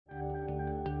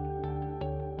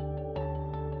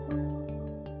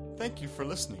Thank you for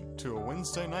listening to a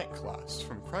Wednesday night class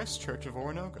from Christ Church of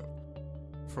Oronogo.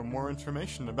 For more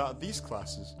information about these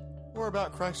classes, or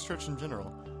about Christ Church in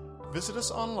general, visit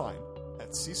us online at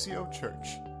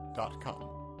ccochurch.com.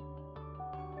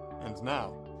 And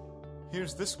now,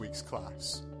 here's this week's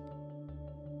class.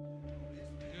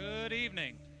 Good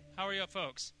evening. How are you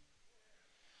folks?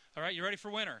 All right, you ready for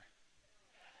winter?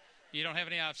 You don't have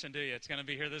any option, do you? It's going to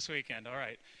be here this weekend. All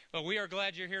right. Well, we are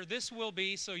glad you're here. This will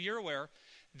be, so you're aware,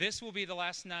 this will be the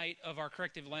last night of our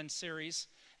Corrective Lens series.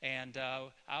 And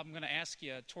I'm going to ask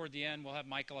you toward the end, we'll have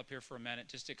Michael up here for a minute,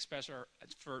 just to express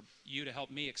for you to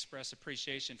help me express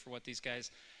appreciation for what these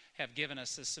guys have given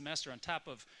us this semester on top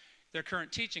of their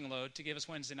current teaching load. To give us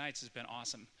Wednesday nights has been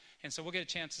awesome. And so we'll get a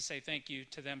chance to say thank you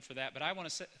to them for that. But I want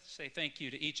to say thank you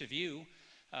to each of you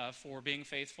for being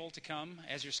faithful to come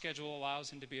as your schedule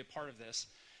allows and to be a part of this.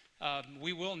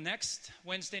 We will next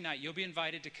Wednesday night, you'll be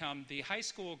invited to come. The high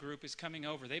school group is coming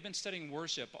over. They've been studying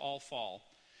worship all fall.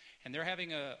 And they're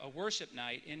having a worship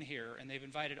night in here, and they've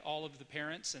invited all of the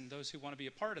parents and those who want to be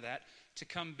a part of that to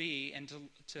come be and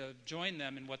to join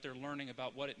them in what they're learning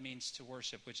about what it means to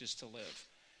worship, which is to live.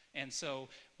 And so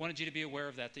wanted you to be aware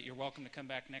of that you're welcome to come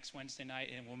back next Wednesday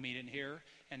night, and we'll meet in here,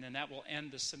 and then that will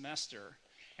end the semester,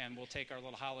 and we'll take our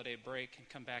little holiday break and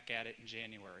come back at it in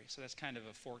January. So that's kind of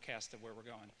a forecast of where we're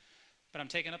going. But I'm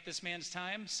taking up this man's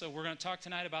time, so we're going to talk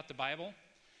tonight about the Bible.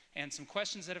 And some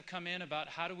questions that have come in about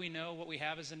how do we know what we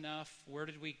have is enough? Where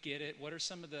did we get it? What are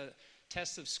some of the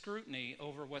tests of scrutiny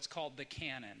over what's called the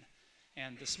canon?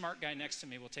 And the smart guy next to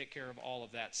me will take care of all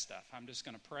of that stuff. I'm just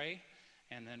going to pray,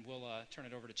 and then we'll turn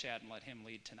it over to Chad and let him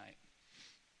lead tonight.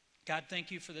 God, thank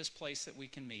you for this place that we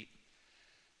can meet.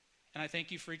 And I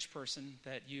thank you for each person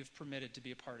that you've permitted to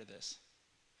be a part of this.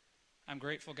 I'm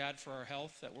grateful, God, for our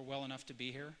health, that we're well enough to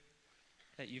be here,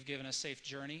 that you've given us safe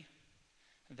journey,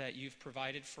 that you've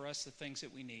provided for us the things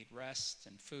that we need, rest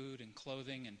and food and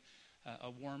clothing and a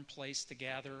warm place to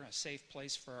gather, a safe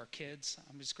place for our kids.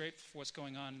 I'm just grateful for what's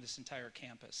going on in this entire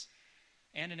campus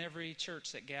and in every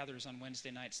church that gathers on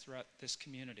Wednesday nights throughout this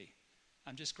community.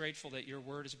 I'm just grateful that your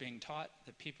word is being taught,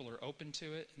 that people are open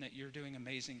to it, and that you're doing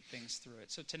amazing things through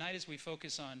it. So tonight as we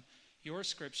focus on your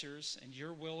scriptures and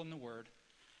your will in the word,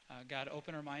 God,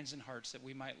 open our minds and hearts that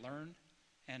we might learn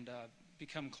and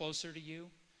become closer to you,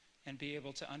 and be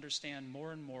able to understand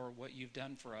more and more what you've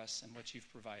done for us and what you've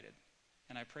provided.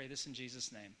 And I pray this in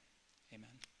Jesus' name. Amen.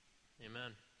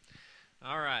 Amen.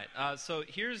 All right. So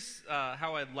here's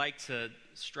how I'd like to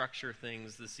structure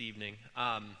things this evening.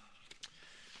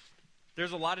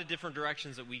 There's a lot of different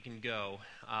directions that we can go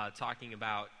talking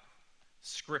about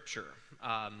Scripture.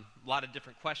 A lot of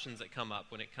different questions that come up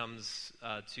when it comes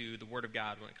to the Word of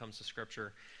God, when it comes to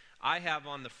Scripture. I have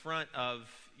on the front of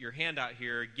your handout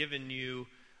here given you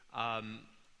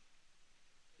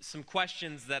some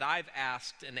questions that I've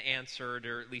asked and answered,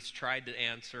 or at least tried to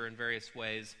answer in various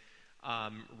ways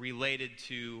related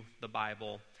to the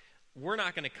Bible. We're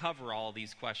not going to cover all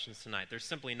these questions tonight. There's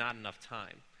simply not enough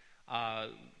time.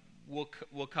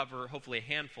 We'll cover hopefully a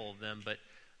handful of them, but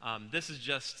this is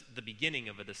just the beginning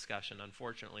of a discussion,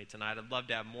 unfortunately, tonight. I'd love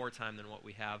to have more time than what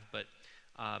we have, but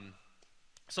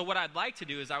so what I'd like to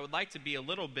do is I would like to be a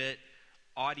little bit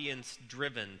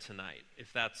audience-driven tonight,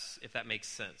 if that makes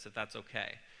sense, if that's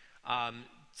okay.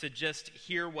 To just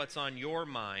hear what's on your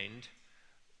mind,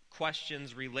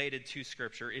 questions related to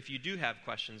Scripture, if you do have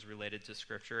questions related to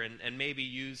Scripture, and maybe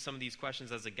use some of these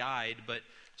questions as a guide, but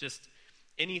just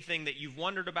anything that you've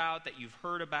wondered about, that you've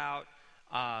heard about,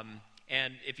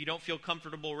 and if you don't feel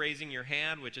comfortable raising your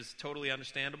hand, which is totally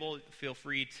understandable, feel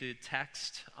free to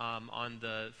text on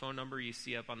the phone number you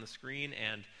see up on the screen,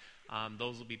 and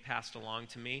those will be passed along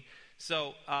to me.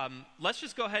 So let's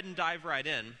just go ahead and dive right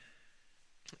in.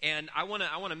 And I want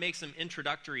to make some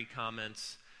introductory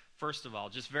comments, first of all,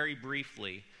 just very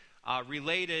briefly,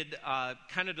 related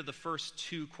kind of to the first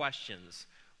two questions.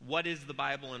 What is the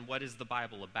Bible and what is the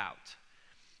Bible about?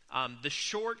 The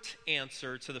short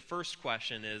answer to the first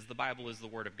question is the Bible is the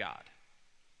Word of God.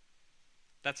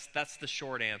 That's the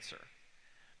short answer.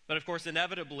 But of course,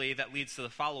 inevitably, that leads to the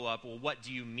follow-up, well, what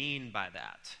do you mean by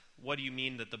that? What do you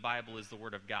mean that the Bible is the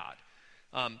Word of God?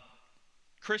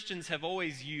 Christians have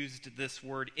always used this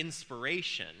word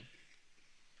inspiration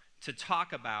to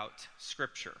talk about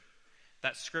Scripture,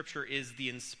 that Scripture is the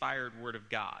inspired Word of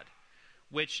God,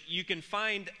 which you can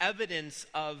find evidence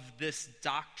of this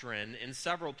doctrine in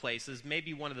several places.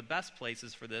 Maybe one of the best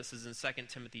places for this is in 2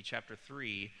 Timothy chapter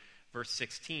 3, verse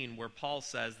 16, where Paul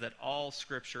says that all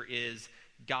Scripture is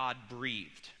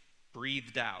God-breathed,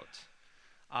 breathed out,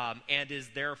 and is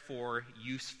therefore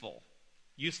useful.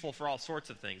 Useful for all sorts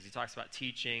of things. He talks about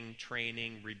teaching,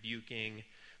 training, rebuking,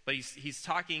 But he's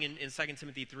talking in 2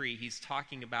 Timothy 3, he's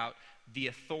talking about the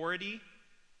authority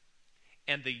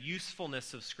and the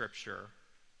usefulness of Scripture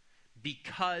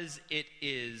because it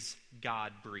is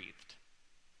God-breathed.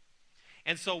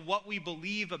 And so what we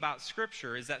believe about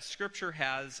Scripture is that Scripture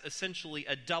has essentially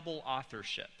a double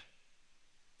authorship.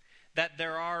 That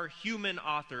there are human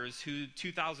authors who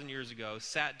 2,000 years ago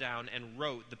sat down and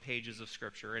wrote the pages of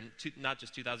Scripture, and not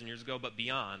just 2,000 years ago, but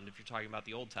beyond, if you're talking about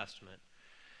the Old Testament,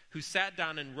 who sat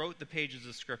down and wrote the pages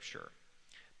of Scripture.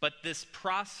 But this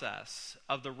process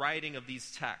of the writing of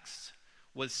these texts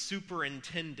was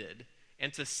superintended,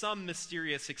 and to some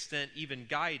mysterious extent even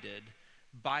guided,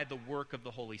 by the work of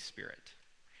the Holy Spirit.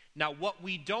 Now, what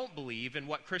we don't believe, and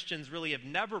what Christians really have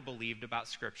never believed about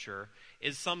Scripture,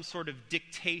 is some sort of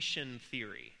dictation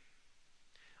theory,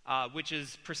 which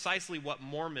is precisely what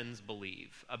Mormons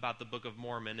believe about the Book of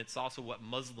Mormon. It's also what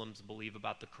Muslims believe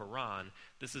about the Quran.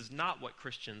 This is not what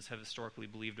Christians have historically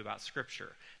believed about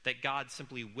Scripture, that God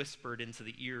simply whispered into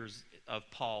the ears of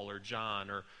Paul or John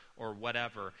or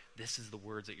whatever, this is the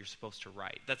words that you're supposed to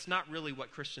write. That's not really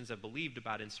what Christians have believed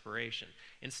about inspiration.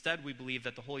 Instead, we believe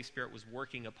that the Holy Spirit was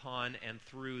working upon and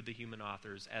through the human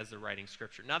authors as they're writing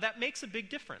Scripture. Now, that makes a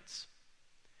big difference.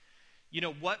 You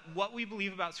know, what we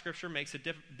believe about Scripture makes a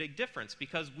big difference,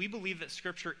 because we believe that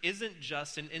Scripture isn't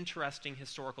just an interesting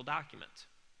historical document.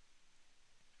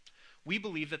 We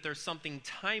believe that there's something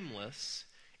timeless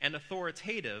and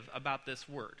authoritative about this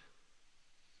word.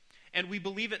 And we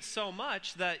believe it so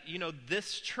much that, you know,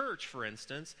 this church, for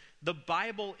instance, the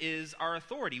Bible is our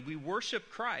authority. We worship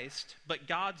Christ, but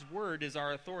God's word is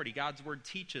our authority. God's word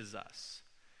teaches us.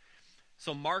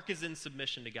 So Mark is in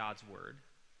submission to God's word.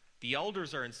 The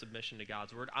elders are in submission to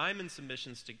God's word. I'm in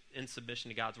submission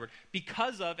to God's word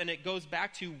because of, and it goes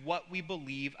back to what we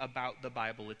believe about the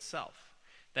Bible itself,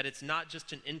 that it's not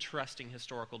just an interesting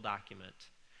historical document.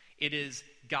 It is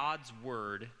God's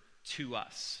word to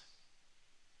us.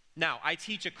 Now, I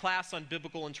teach a class on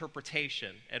biblical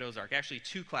interpretation at Ozark, actually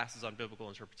 2 classes on biblical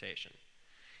interpretation.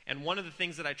 And one of the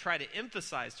things that I try to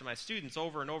emphasize to my students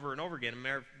over and over and over again, and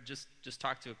Mayor just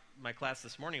talked to my class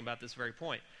this morning about this very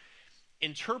point,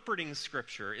 interpreting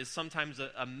Scripture is sometimes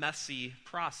a messy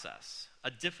process, a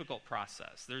difficult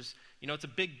process. It's a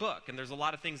big book, and there's a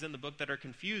lot of things in the book that are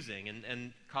confusing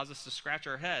and cause us to scratch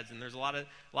our heads, and there's a lot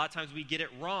of times we get it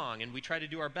wrong, and we try to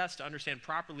do our best to understand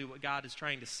properly what God is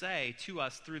trying to say to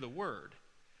us through the Word.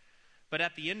 But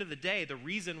at the end of the day, the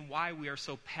reason why we are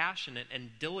so passionate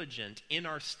and diligent in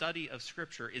our study of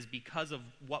Scripture is because of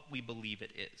what we believe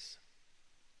it is.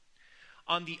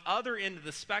 On the other end of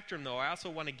the spectrum, though, I also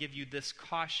want to give you this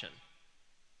caution.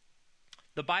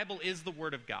 The Bible is the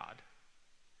Word of God.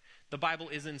 The Bible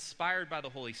is inspired by the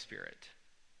Holy Spirit.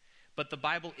 But the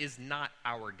Bible is not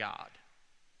our God.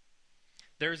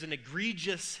 There's an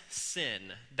egregious sin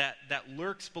that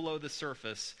lurks below the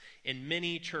surface in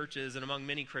many churches and among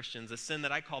many Christians, a sin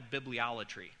that I call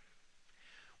bibliolatry,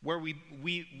 where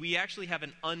we actually have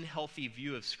an unhealthy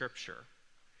view of Scripture.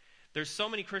 There's so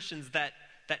many Christians that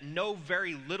know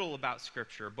very little about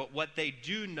Scripture, but what they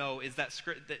do know is that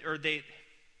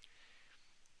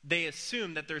they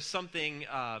assume that there's something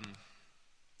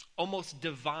almost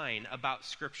divine about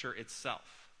Scripture itself.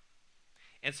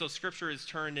 And so Scripture is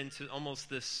turned into almost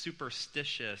this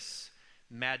superstitious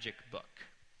magic book.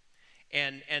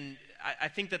 And I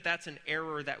think that that's an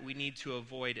error that we need to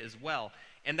avoid as well.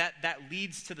 And that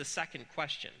leads to the second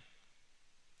question.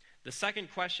 The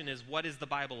second question is, what is the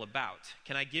Bible about?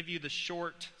 Can I give you the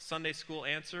short Sunday school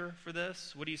answer for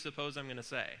this? What do you suppose I'm going to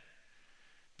say?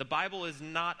 The Bible is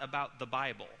not about the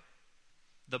Bible.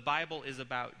 The Bible is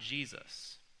about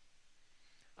Jesus.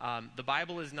 The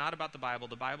Bible is not about the Bible.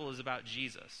 The Bible is about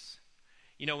Jesus.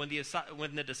 You know, when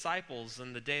the disciples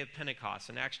on the day of Pentecost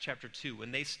in Acts chapter 2,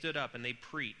 when they stood up and they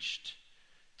preached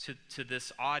to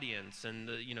this audience, and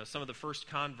some of the first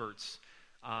converts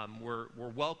were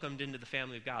welcomed into the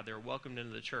family of God. They were welcomed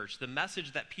into the church. The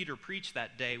message that Peter preached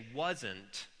that day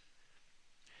wasn't,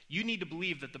 you need to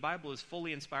believe that the Bible is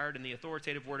fully inspired in the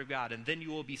authoritative Word of God, and then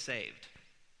you will be saved.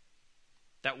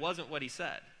 That wasn't what he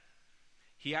said.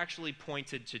 He actually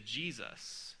pointed to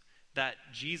Jesus, that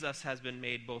Jesus has been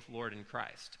made both Lord and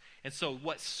Christ. And so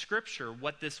what Scripture,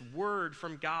 what this Word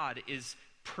from God is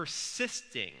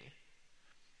persisting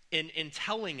in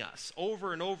telling us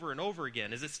over and over and over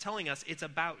again, is it's telling us it's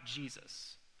about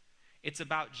Jesus. It's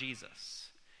about Jesus.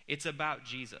 It's about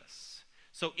Jesus.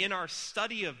 So in our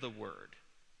study of the Word,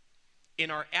 in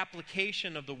our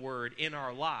application of the Word in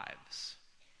our lives,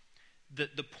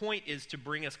 the point is to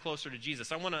bring us closer to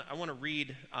Jesus. I want to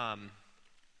read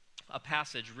a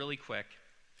passage really quick,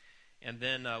 and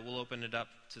then we'll open it up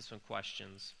to some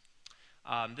questions.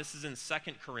 This is in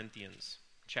 2 Corinthians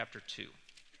chapter 2.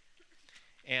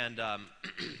 And I don't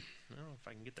know if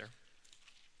I can get there.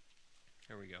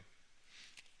 Here we go.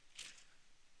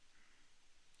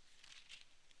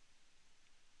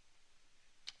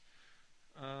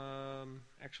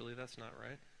 Actually, that's not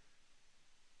right.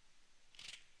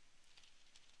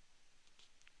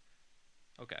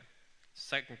 Okay.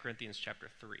 2 Corinthians chapter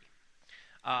 3.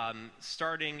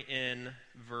 Starting in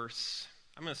verse,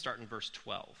 I'm going to start in verse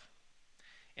 12.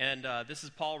 And this is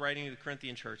Paul writing to the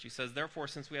Corinthian church. He says, "Therefore,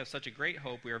 since we have such a great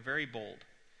hope, we are very bold.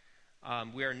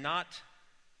 We are not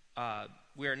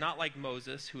like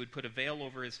Moses, who had put a veil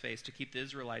over his face to keep the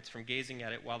Israelites from gazing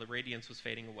at it while the radiance was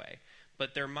fading away.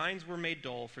 But their minds were made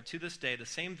dull, for to this day the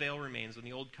same veil remains when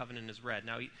the Old Covenant is read."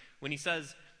 Now, when he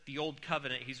says the Old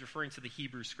Covenant, he's referring to the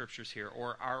Hebrew Scriptures here,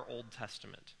 or our Old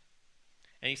Testament.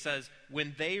 And he says,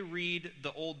 when they read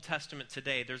the Old Testament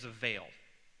today, there's a veil.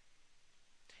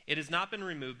 It has not been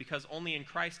removed because only in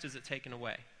Christ is it taken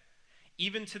away.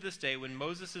 Even to this day, when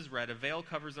Moses is read, a veil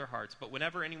covers their hearts, but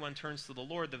whenever anyone turns to the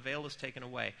Lord, the veil is taken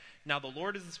away. Now the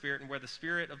Lord is the Spirit, and where the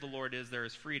Spirit of the Lord is, there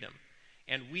is freedom.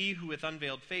 And we who with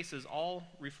unveiled faces all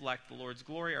reflect the Lord's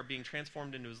glory are being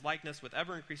transformed into his likeness with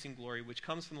ever-increasing glory, which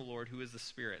comes from the Lord, who is the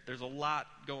Spirit. There's a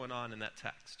lot going on in that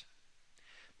text.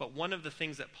 But one of the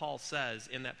things that Paul says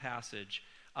in that passage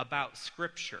about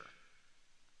Scripture,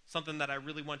 something that I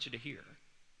really want you to hear,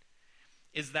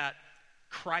 is that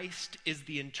Christ is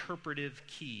the interpretive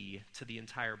key to the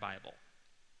entire Bible.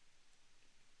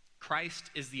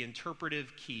 Christ is the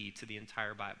interpretive key to the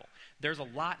entire Bible. There's a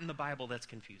lot in the Bible that's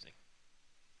confusing.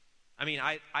 I mean,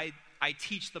 I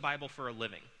teach the Bible for a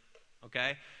living,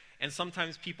 okay? And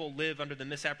sometimes people live under the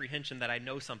misapprehension that I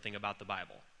know something about the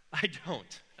Bible. I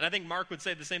don't. And I think Mark would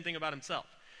say the same thing about himself.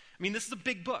 I mean, this is a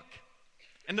big book.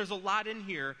 And there's a lot in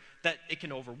here that it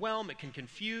can overwhelm, it can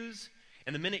confuse.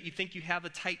 And the minute you think you have a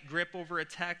tight grip over a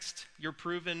text, you're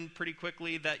proven pretty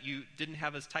quickly that you didn't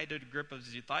have as tight a grip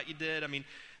as you thought you did. I mean,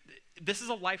 this is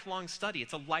a lifelong study.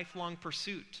 It's a lifelong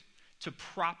pursuit to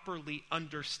properly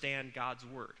understand God's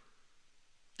Word.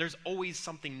 There's always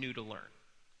something new to learn.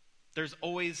 There's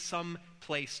always some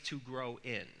place to grow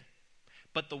in.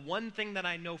 But the one thing that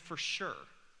I know for sure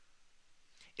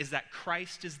is that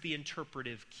Christ is the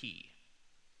interpretive key.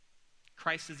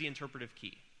 Christ is the interpretive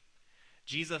key.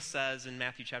 Jesus says in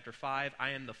Matthew chapter 5, "I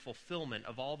am the fulfillment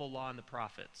of all the law and the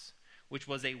prophets," which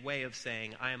was a way of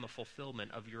saying, I am a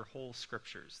fulfillment of your whole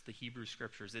Scriptures, the Hebrew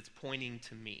Scriptures. It's pointing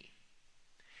to me.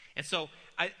 And so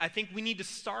I think we need to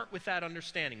start with that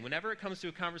understanding. Whenever it comes to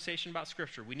a conversation about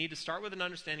Scripture, we need to start with an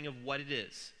understanding of what it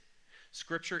is.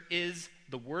 Scripture is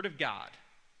the Word of God,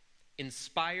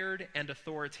 inspired and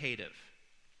authoritative.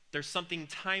 There's something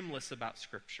timeless about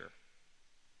Scripture.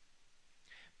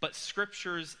 But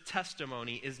Scripture's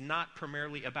testimony is not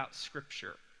primarily about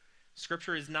Scripture.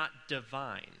 Scripture is not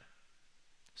divine.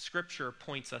 Scripture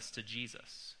points us to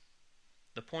Jesus.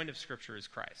 The point of Scripture is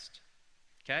Christ.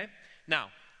 Okay?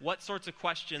 Now, what sorts of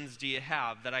questions do you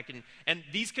have that I can... And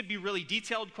these could be really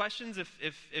detailed questions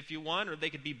if you want, or they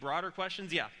could be broader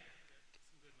questions. Yeah. Some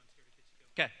good ones here to get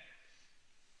you going. Okay.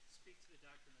 Speak to the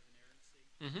doctrine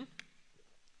of inerrancy.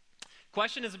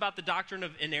 Question is about the doctrine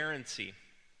of inerrancy.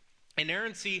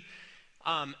 Inerrancy,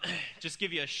 just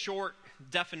give you a short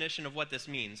definition of what this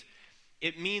means.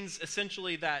 It means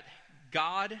essentially that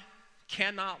God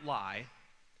cannot lie.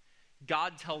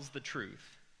 God tells the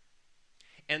truth.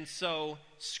 And so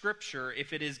Scripture,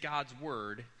 if it is God's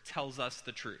Word, tells us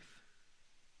the truth.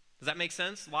 Does that make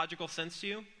sense? Logical sense to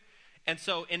you? And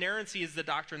so inerrancy is the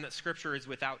doctrine that Scripture is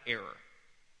without error.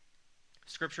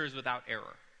 Scripture is without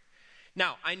error.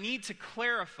 Now, I need to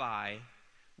clarify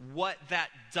what that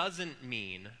doesn't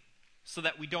mean so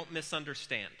that we don't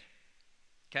misunderstand.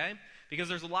 Okay? Because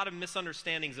there's a lot of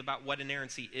misunderstandings about what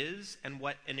inerrancy is and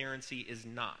what inerrancy is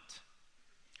not.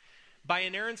 By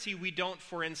inerrancy, we don't,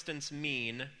 for instance,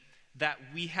 mean that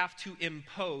we have to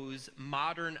impose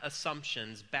modern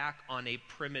assumptions back on a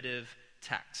primitive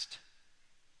text.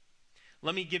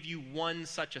 Let me give you one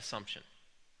such assumption.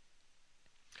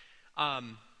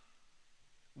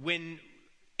 When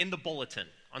in the bulletin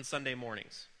on Sunday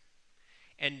mornings,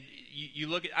 and you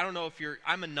look at, I don't know if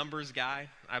I'm a numbers guy,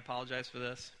 I apologize for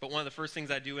this, but one of the first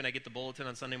things I do when I get the bulletin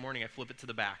on Sunday morning, I flip it to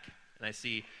the back, and I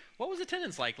see, what was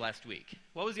attendance like last week?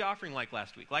 What was the offering like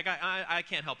last week? Like, I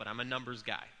can't help it, I'm a numbers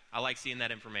guy. I like seeing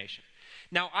that information.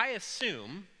 Now, I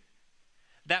assume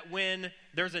that when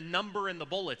there's a number in the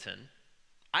bulletin,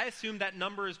 I assume that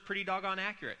number is pretty doggone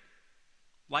accurate.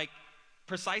 Like,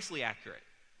 precisely accurate.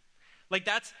 Like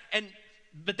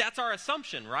but that's our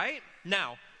assumption, right?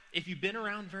 Now, if you've been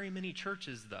around very many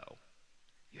churches, though,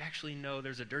 you actually know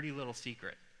there's a dirty little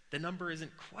secret. the number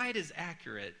isn't quite as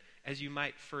accurate as you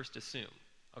might first assume,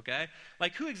 okay?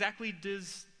 Like, who exactly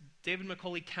does David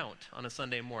McCauley count on a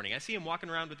Sunday morning? I see him walking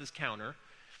around with his counter.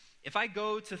 If I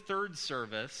go to third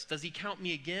service, does he count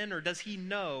me again, or does he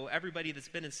know everybody that's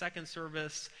been in second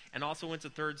service and also went to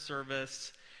third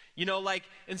service? You know, like,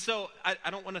 and so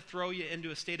I don't want to throw you into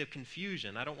a state of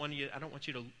confusion. I don't want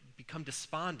you to become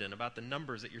despondent about the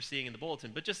numbers that you're seeing in the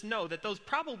bulletin, but just know that those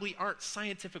probably aren't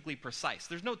scientifically precise.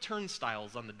 There's no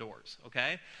turnstiles on the doors,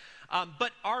 okay?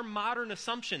 But our modern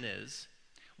assumption is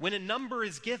when a number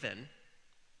is given,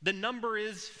 the number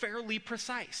is fairly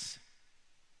precise,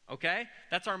 okay?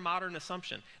 That's our modern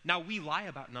assumption. Now, we lie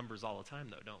about numbers all the time,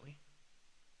 though, don't we?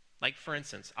 Like, for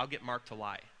instance, I'll get Mark to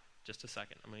lie. Just a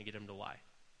second. I'm going to get him to lie.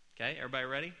 Okay, everybody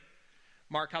ready?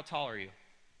 Mark, how tall are you?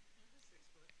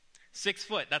 6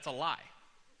 foot. That's a lie.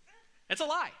 It's a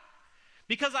lie.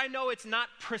 Because I know it's not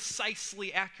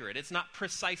precisely accurate. It's not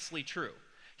precisely true.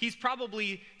 He's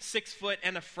probably 6 foot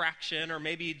and a fraction, or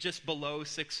maybe just below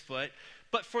 6 foot.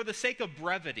 But for the sake of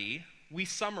brevity, we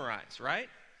summarize, right?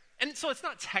 And so it's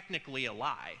not technically a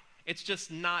lie. It's just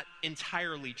not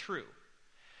entirely true.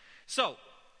 So,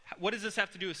 what does this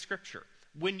have to do with Scripture?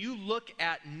 When you look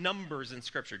at numbers in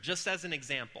Scripture, just as an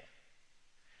example,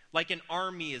 like an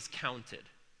army is counted,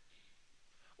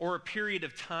 or a period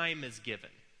of time is given,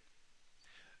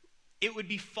 it would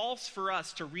be false for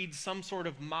us to read some sort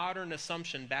of modern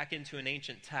assumption back into an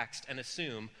ancient text and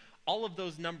assume all of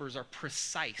those numbers are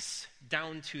precise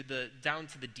down to the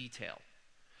detail,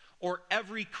 or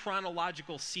every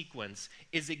chronological sequence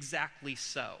is exactly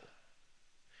so.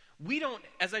 We don't,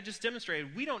 as I just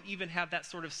demonstrated, we don't even have that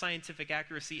sort of scientific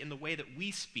accuracy in the way that we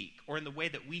speak or in the way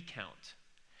that we count.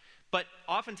 But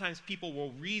oftentimes people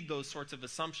will read those sorts of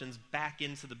assumptions back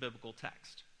into the biblical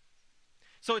text.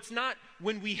 So it's not,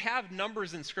 when we have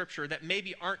numbers in Scripture that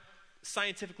maybe aren't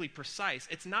scientifically precise,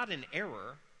 it's not an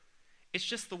error. It's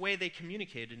just the way they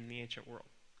communicated in the ancient world.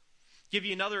 Give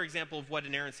you another example of what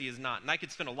inerrancy is not. And I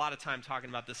could spend a lot of time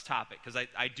talking about this topic, because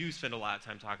I do spend a lot of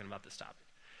time talking about this topic.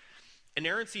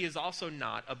 Inerrancy is also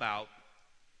not about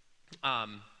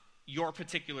your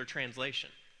particular translation,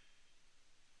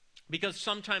 because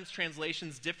sometimes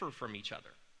translations differ from each other.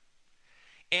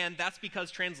 And that's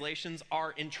because translations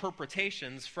are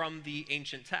interpretations from the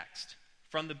ancient text,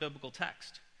 from the biblical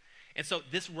text. And so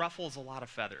this ruffles a lot of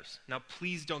feathers. Now,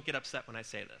 please don't get upset when I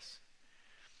say this.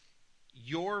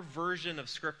 Your version of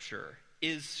Scripture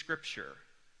is Scripture,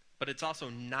 but it's also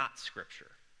not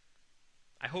Scripture.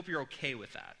 I hope you're okay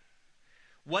with that.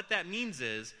 What that means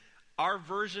is, our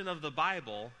version of the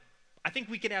Bible, I think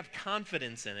we can have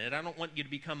confidence in it. I don't want you to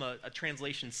become a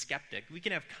translation skeptic. We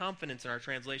can have confidence in our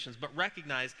translations, but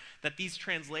recognize that these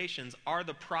translations are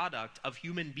the product of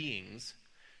human beings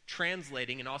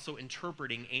translating and also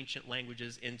interpreting ancient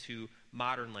languages into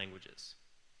modern languages.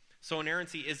 So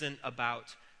inerrancy isn't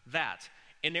about that.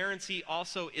 Inerrancy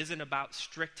also isn't about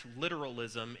strict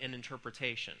literalism in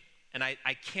interpretation. And I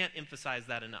can't emphasize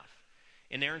that enough.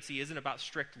 Inerrancy isn't about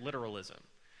strict literalism.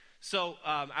 So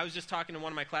I was just talking to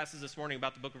one of my classes this morning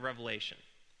about the book of Revelation.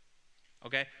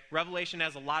 Okay? Revelation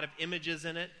has a lot of images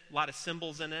in it, a lot of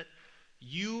symbols in it.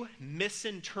 You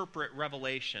misinterpret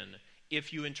Revelation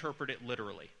if you interpret it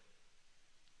literally.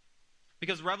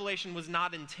 Because Revelation was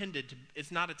not intended to,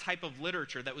 it's not a type of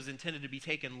literature that was intended to be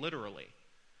taken literally.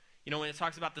 You know, when it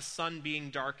talks about the sun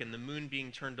being darkened, the moon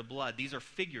being turned to blood, these are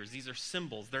figures, these are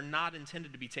symbols. They're not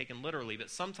intended to be taken literally. But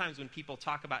sometimes when people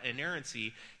talk about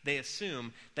inerrancy, they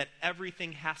assume that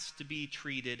everything has to be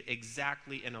treated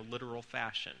exactly in a literal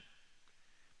fashion.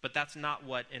 But that's not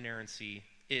what inerrancy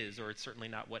is, or it's certainly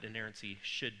not what inerrancy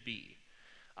should be.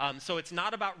 So it's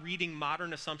not about reading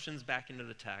modern assumptions back into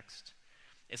the text.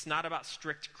 It's not about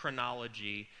strict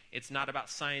chronology. It's not about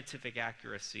scientific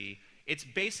accuracy. It's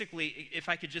basically, if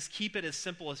I could just keep it as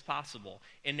simple as possible,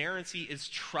 inerrancy is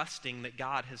trusting that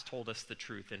God has told us the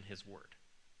truth in His Word.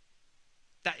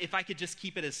 That if I could just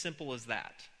keep it as simple as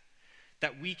that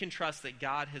we can trust that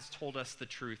God has told us the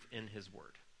truth in His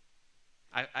Word.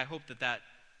 I hope that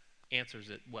answers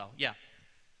it well. Yeah?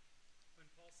 When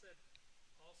Paul said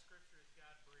all Scripture is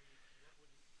God-breathed, what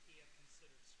would he have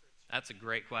considered Scripture? That's a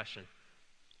great question.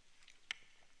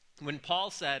 When Paul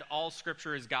said all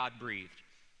Scripture is God-breathed,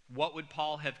 what would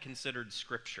Paul have considered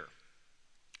Scripture?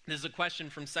 This is a question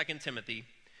from 2 Timothy.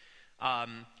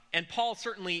 And Paul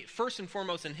certainly, first and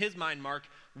foremost in his mind, Mark,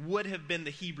 would have been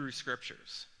the Hebrew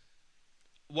Scriptures,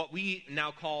 what we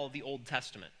now call the Old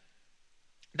Testament.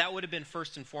 That would have been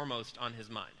first and foremost on his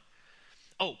mind.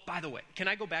 Oh, by the way, can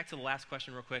I go back to the last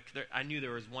question real quick? I knew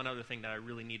there was one other thing that I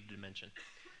really needed to mention.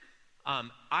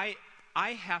 I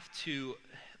have to,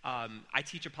 I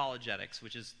teach apologetics,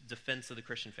 which is defense of the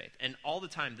Christian faith. And all the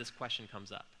time this question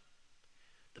comes up.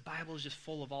 The Bible is just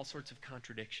full of all sorts of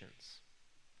contradictions.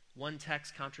 One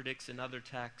text contradicts another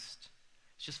text.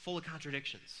 It's just full of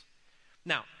contradictions.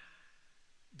 Now,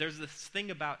 there's this thing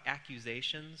about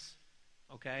accusations,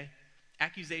 okay?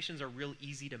 Accusations are real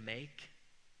easy to make,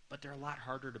 but they're a lot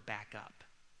harder to back up,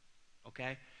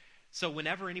 okay? So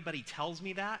whenever anybody tells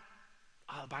me that,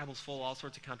 the Bible's full of all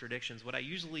sorts of contradictions, what I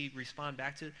usually respond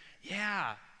back to,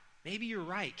 yeah, maybe you're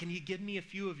right. Can you give me a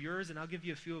few of yours and I'll give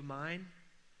you a few of mine?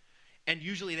 And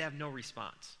usually they have no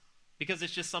response because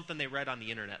it's just something they read on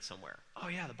the internet somewhere. Oh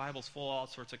yeah, the Bible's full of all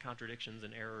sorts of contradictions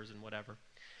and errors and whatever.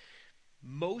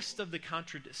 Most of the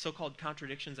so-called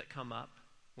contradictions that come up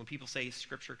when people say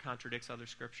Scripture contradicts other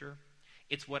Scripture,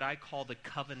 it's what I call the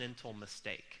covenantal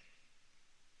mistake.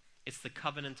 It's the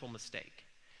covenantal mistake.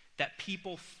 That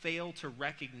people fail to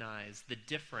recognize the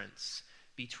difference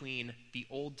between the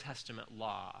Old Testament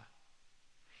law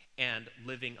and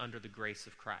living under the grace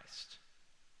of Christ.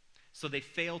 So they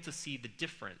fail to see the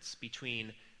difference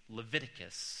between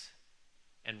Leviticus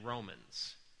and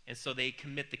Romans. And so they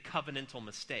commit the covenantal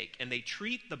mistake. And they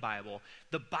treat the Bible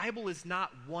is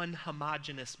not one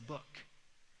homogeneous book.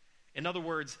 In other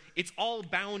words, it's all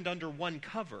bound under one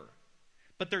cover.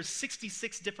 But there's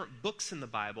 66 different books in the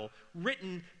Bible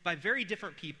written by very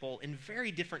different people in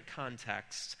very different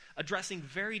contexts, addressing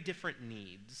very different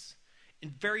needs in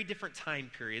very different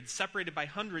time periods, separated by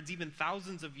hundreds, even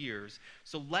thousands of years.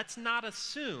 So let's not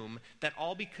assume that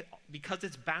all because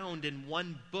it's bound in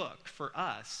one book for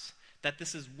us, that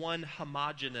this is one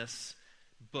homogeneous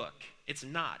book. It's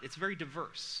not. It's very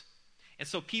diverse. And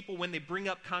so people, when they bring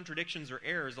up contradictions or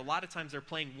errors, a lot of times they're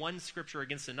playing one scripture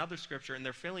against another scripture, and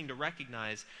they're failing to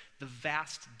recognize the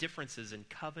vast differences in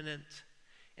covenant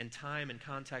and time and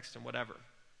context and whatever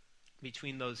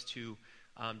between those two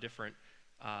different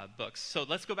books. So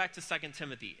let's go back to 2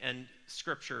 Timothy, and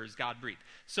Scripture is God-breathed.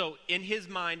 So in his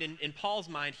mind, in Paul's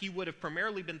mind, he would have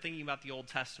primarily been thinking about the Old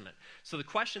Testament. So the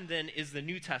question then is the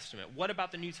New Testament. What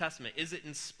about the New Testament? Is it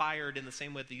inspired in the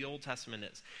same way the Old Testament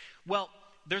is? Well,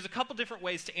 there's a couple different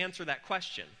ways to answer that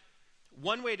question.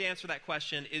 One way to answer that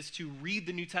question is to read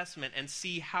the New Testament and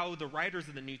see how the writers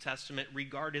of the New Testament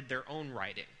regarded their own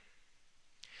writing.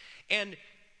 And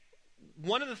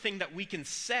one of the things that we can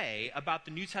say about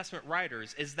the New Testament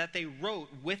writers is that they wrote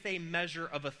with a measure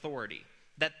of authority,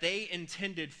 that they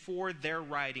intended for their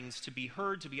writings to be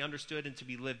heard, to be understood, and to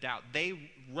be lived out. They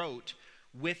wrote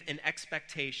with an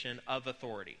expectation of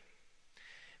authority.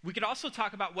 We could also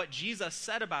talk about what Jesus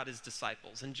said about his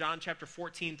disciples. In John chapter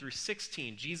 14 through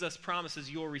 16, Jesus promises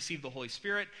you will receive the Holy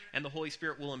Spirit, and the Holy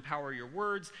Spirit will empower your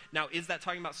words. Now, is that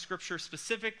talking about Scripture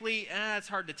specifically? It's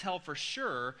hard to tell for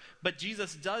sure, but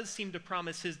Jesus does seem to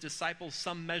promise his disciples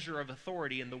some measure of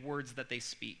authority in the words that they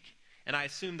speak. And I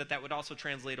assume that that would also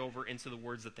translate over into the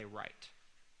words that they write.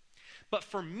 But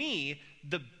for me,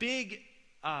 the big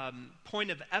point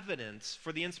of evidence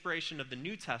for the inspiration of the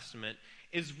New Testament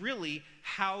is really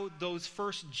how those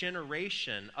first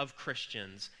generation of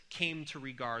Christians came to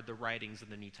regard the writings of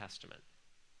the New Testament.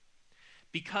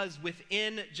 Because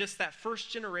within just that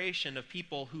first generation of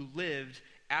people who lived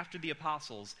after the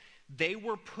apostles, they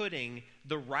were putting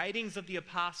the writings of the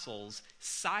apostles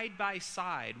side by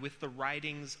side with the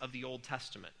writings of the Old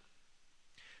Testament.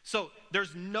 So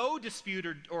there's no dispute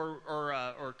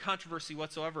or controversy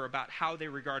whatsoever about how they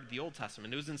regarded the Old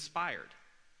Testament. It was inspired.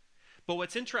 But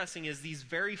what's interesting is these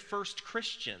very first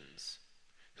Christians,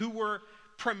 who were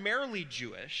primarily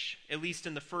Jewish, at least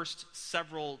in the first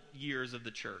several years of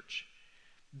the church,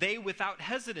 they without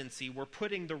hesitancy were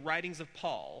putting the writings of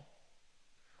Paul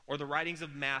or the writings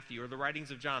of Matthew or the writings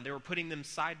of John, they were putting them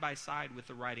side by side with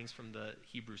the writings from the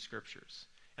Hebrew Scriptures.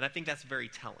 And I think that's very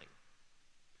telling.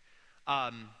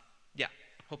 Yeah,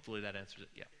 hopefully that answers it.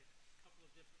 Yeah. A couple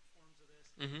of different forms of this.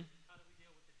 Mm-hmm. How do we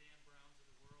deal with the Dan Browns of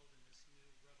the world and this new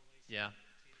revelation? Yeah.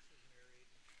 Jesus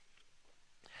is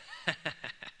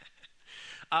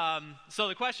married? So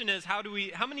the question is, how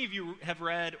many of you have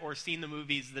read or seen the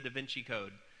movies The Da Vinci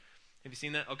Code? Have you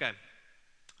seen that? Okay.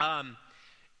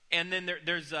 And then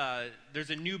there's a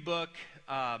new book.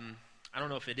 I don't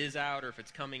know if it is out or if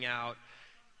it's coming out.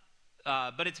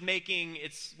 But it's making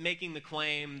the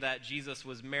claim that Jesus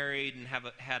was married and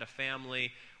had a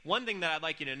family. One thing that I'd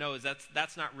like you to know is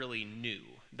that's not really new.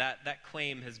 That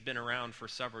claim has been around for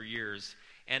several years,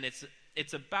 and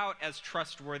it's about as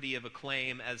trustworthy of a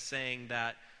claim as saying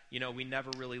that, you know, we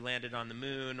never really landed on the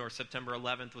moon or September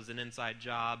 11th was an inside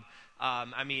job.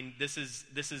 I mean, this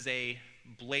is a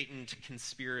blatant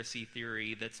conspiracy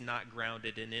theory that's not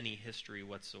grounded in any history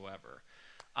whatsoever.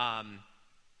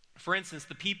 For instance,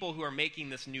 the people who are making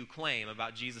this new claim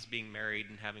about Jesus being married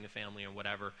and having a family or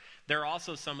whatever, they're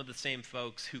also some of the same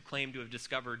folks who claim to have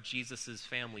discovered Jesus'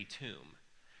 family tomb,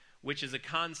 which is a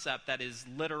concept that is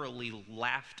literally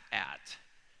laughed at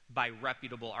by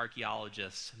reputable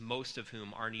archaeologists, most of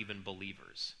whom aren't even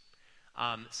believers.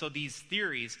 So these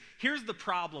theories, here's the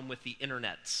problem with the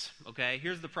internets, okay?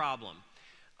 Here's the problem.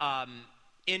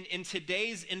 In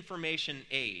today's information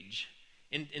age,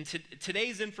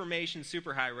 today's information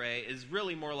superhighway is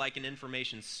really more like an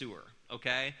information sewer,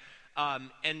 okay?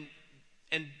 And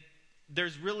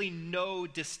there's really no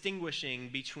distinguishing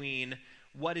between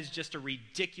what is just a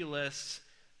ridiculous,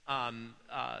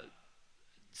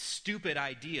 stupid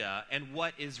idea and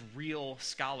what is real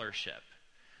scholarship.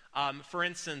 For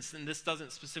instance, and this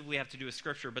doesn't specifically have to do with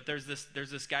Scripture, but there's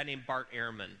this guy named Bart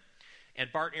Ehrman. And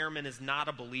Bart Ehrman is not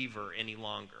a believer any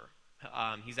longer.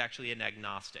 He's actually an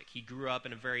agnostic. He grew up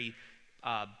in a very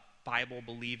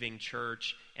Bible-believing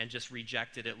church and just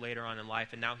rejected it later on in life,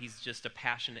 and now he's just a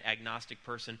passionate agnostic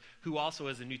person who also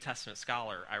is a New Testament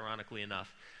scholar, ironically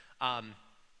enough.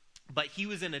 But he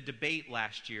was in a debate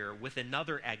last year with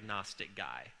another agnostic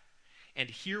guy, and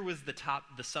here was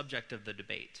the subject of the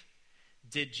debate.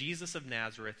 Did Jesus of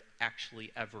Nazareth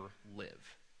actually ever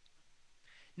live?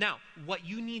 Now, what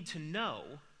you need to know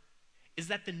is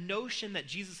that the notion that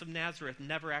Jesus of Nazareth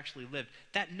never actually lived,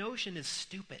 that notion is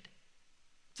stupid.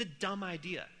 It's a dumb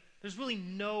idea. There's really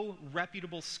no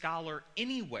reputable scholar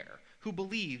anywhere who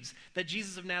believes that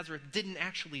Jesus of Nazareth didn't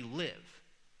actually live.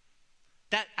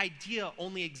 That idea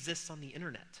only exists on the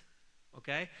internet,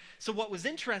 okay? So what was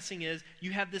interesting is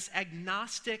you have this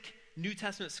agnostic New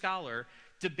Testament scholar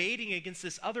debating against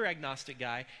this other agnostic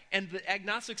guy, and the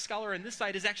agnostic scholar on this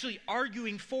side is actually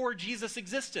arguing for Jesus'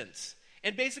 existence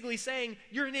and basically saying,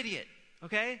 you're an idiot,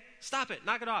 okay? Stop it,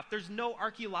 knock it off. There's no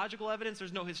archaeological evidence,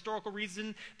 there's no historical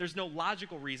reason, there's no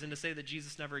logical reason to say that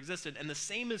Jesus never existed. And the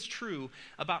same is true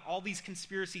about all these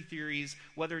conspiracy theories,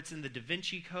 whether it's in the Da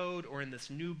Vinci Code or in this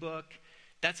new book.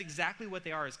 That's exactly what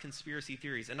they are, as conspiracy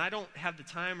theories. And I don't have the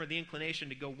time or the inclination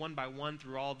to go one by one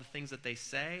through all the things that they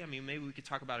say. I mean, maybe we could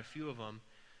talk about a few of them.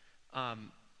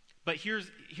 But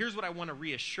here's what I want to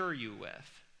reassure you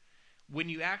with. When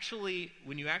you actually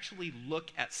look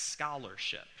at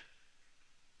scholarship,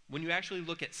 when you actually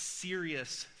look at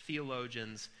serious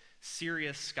theologians,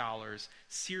 serious scholars,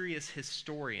 serious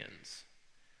historians,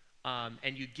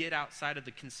 and you get outside of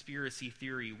the conspiracy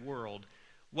theory world,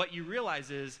 what you realize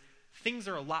is things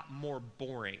are a lot more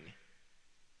boring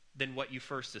than what you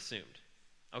first assumed,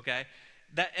 okay?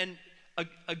 And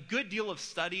a good deal of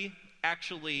study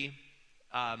actually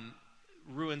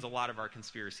ruins a lot of our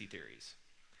conspiracy theories.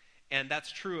 And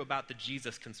that's true about the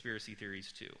Jesus conspiracy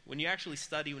theories too. When you actually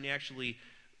study, when you actually,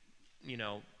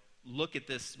 look at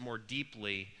this more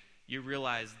deeply, you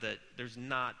realize that there's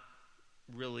not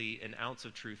really an ounce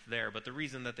of truth there. But the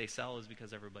reason that they sell is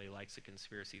because everybody likes a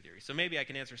conspiracy theory. So maybe I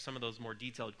can answer some of those more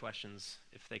detailed questions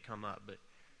if they come up. But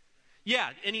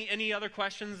yeah, any other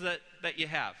questions that you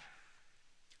have?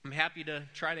 I'm happy to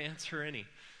try to answer any.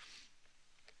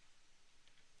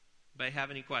 Anybody have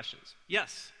any questions?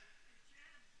 Yes?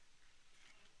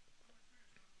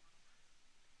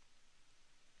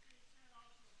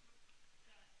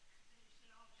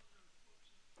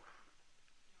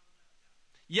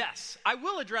 Yes, I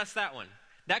will address that one.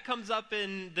 That comes up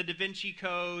in the Da Vinci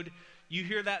Code. You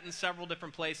hear that in several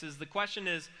different places. The question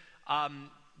is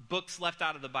books left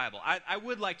out of the Bible. I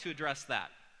would like to address that.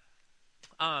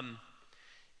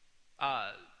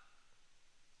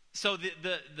 So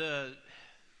the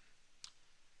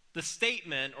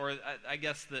statement, or I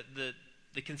guess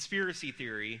the conspiracy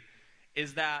theory,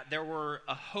 is that there were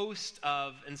a host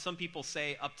of, and some people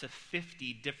say up to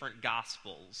 50 different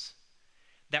gospels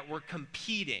that were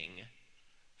competing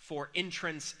for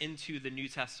entrance into the New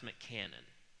Testament canon.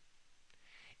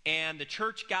 And the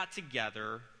church got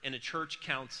together in a church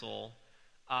council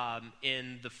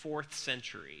in the 4th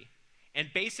century and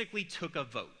basically took a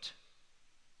vote.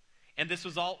 And this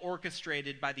was all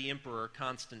orchestrated by the Emperor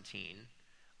Constantine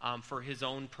for his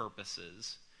own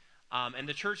purposes. And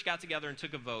the church got together and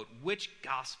took a vote. Which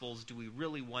gospels do we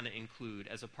really want to include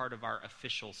as a part of our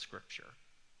official scripture?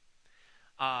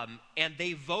 And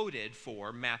they voted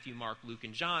for Matthew, Mark, Luke,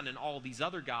 and John, and all these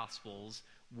other gospels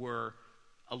were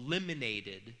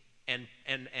eliminated and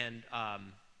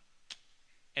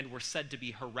were said to be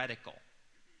heretical.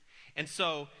 And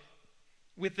so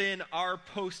within our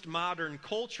postmodern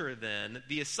culture then,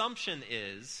 the assumption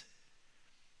is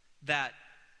that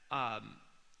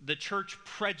the church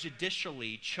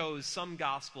prejudicially chose some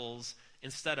gospels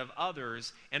instead of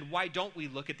others, and why don't we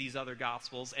look at these other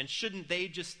gospels, and shouldn't they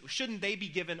be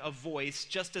given a voice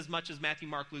just as much as Matthew,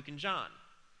 Mark, Luke, and John?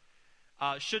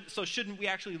 Shouldn't we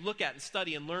actually look at and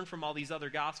study and learn from all these other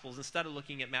gospels instead of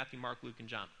looking at Matthew, Mark, Luke, and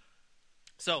John?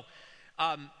 So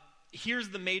here's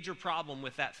the major problem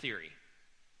with that theory.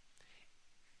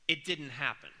 It didn't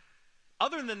happen.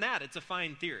 Other than that, it's a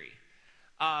fine theory.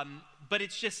 But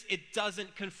it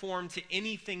doesn't conform to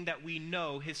anything that we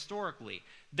know historically.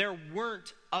 There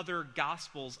weren't other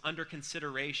gospels under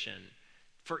consideration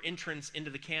for entrance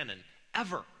into the canon.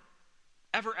 Ever.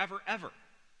 Ever, ever, ever.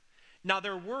 Now,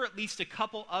 there were at least a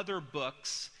couple other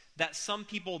books that some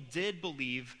people did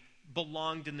believe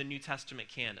belonged in the New Testament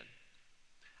canon.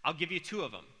 I'll give you two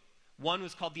of them. One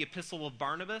was called the Epistle of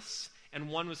Barnabas, and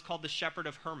one was called the Shepherd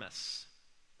of Hermas.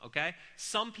 Okay?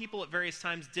 Some people at various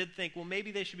times did think, well,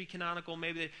 maybe they should be canonical,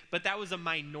 but that was a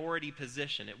minority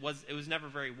position. It was never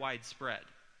very widespread.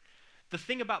 The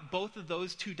thing about both of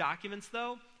those two documents,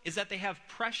 though, is that they have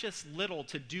precious little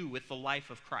to do with the life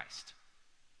of Christ.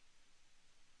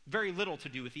 Very little to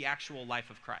do with the actual life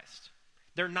of Christ.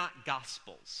 They're not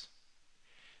gospels.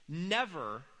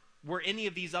 Never were any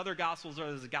of these other gospels, or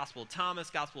there's the Gospel of Thomas,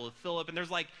 Gospel of Philip, and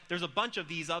there's a bunch of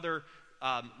these other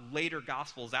later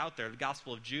gospels out there, the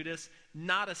Gospel of Judas.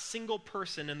 Not a single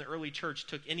person in the early church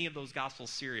took any of those gospels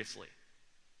seriously.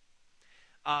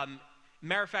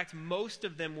 Matter of fact, most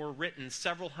of them were written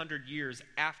several hundred years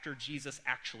after Jesus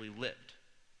actually lived.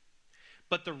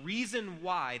 But the reason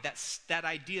why that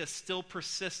idea still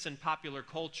persists in popular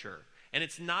culture, and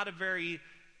it's not a very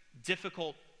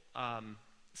difficult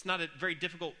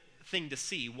thing to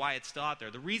see why it's still out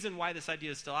there. The reason why this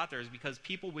idea is still out there is because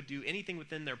people would do anything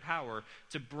within their power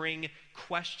to bring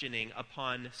questioning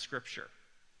upon Scripture.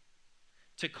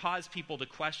 To cause people to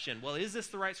question, well, is this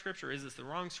the right Scripture? Is this the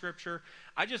wrong Scripture?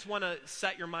 I just want to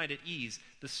set your mind at ease.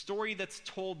 The story that's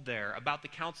told there about the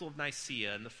Council of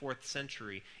Nicaea in the 4th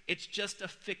century, it's just a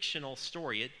fictional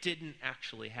story. It didn't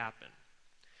actually happen.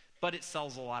 But it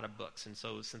sells a lot of books, and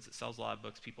so since it sells a lot of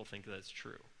books, people think that it's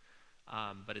true.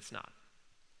 But it's not.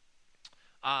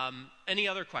 Any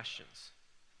other questions?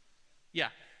 Yeah.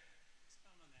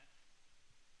 Expound on that.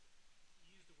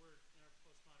 You used the word in our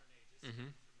postmodern age. This Mm-hmm.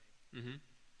 is for me. Mm-hmm.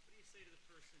 What do you say to the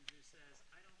person who says,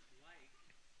 I don't like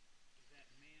that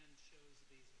man chose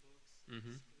these books and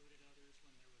Mm-hmm. excluded others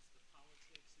when there was the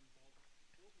politics involved?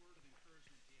 What word of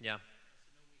encouragement do you Yeah. have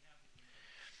to know we have them?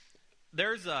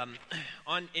 There's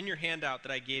in your handout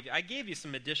that I gave you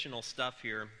some additional stuff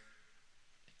here.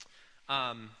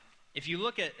 If you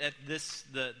look at this,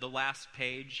 the last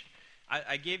page,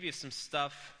 I gave you some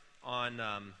stuff on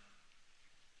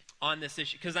this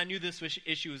issue because I knew this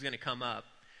issue was going to come up.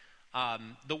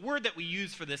 The word that we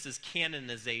use for this is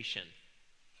canonization.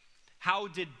 How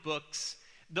did books?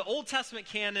 The Old Testament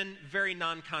canon, very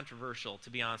non-controversial, to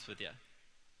be honest with you.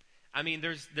 I mean,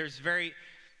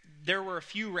 there were a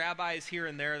few rabbis here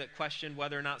and there that questioned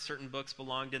whether or not certain books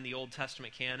belonged in the Old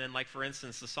Testament canon. Like, for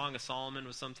instance, the Song of Solomon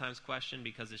was sometimes questioned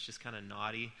because it's just kind of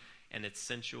naughty and it's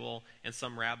sensual. And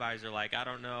some rabbis are like, I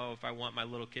don't know if I want my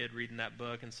little kid reading that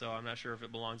book, and so I'm not sure if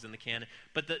it belongs in the canon.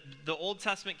 But the Old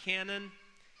Testament canon,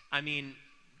 I mean,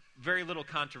 very little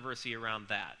controversy around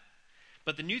that.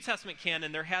 But the New Testament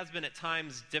canon, there has been at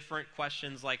times different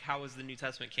questions like, how was the New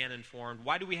Testament canon formed?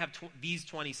 Why do we have these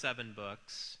 27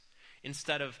 books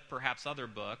instead of perhaps other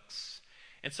books?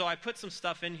 And so I put some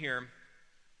stuff in here.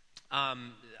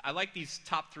 I like these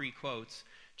top 3 quotes.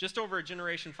 Just over a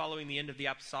generation following the end of the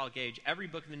apostolic age, every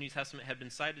book in the New Testament had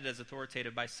been cited as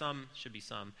authoritative by some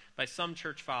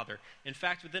church father. In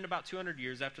fact, within about 200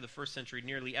 years after the 1st century,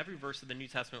 nearly every verse of the New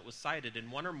Testament was cited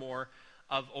in one or more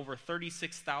of over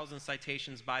 36,000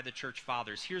 citations by the church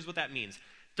fathers. Here's what that means.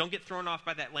 Don't get thrown off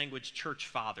by that language, church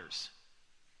fathers.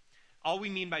 All we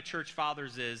mean by church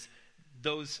fathers is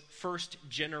those first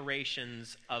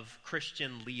generations of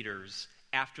Christian leaders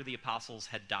after the apostles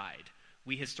had died.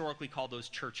 We historically call those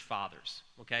church fathers.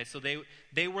 Okay, so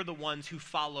they were the ones who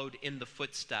followed in the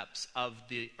footsteps of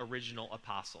the original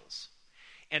apostles.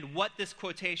 And what this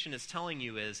quotation is telling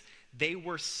you is they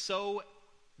were so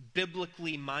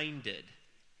biblically minded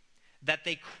that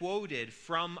they quoted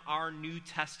from our New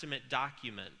Testament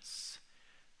documents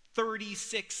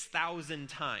 36,000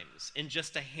 times in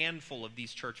just a handful of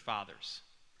these church fathers.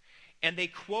 And they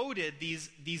quoted these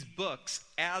books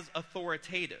as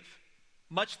authoritative,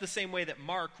 much the same way that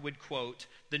Mark would quote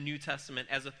the New Testament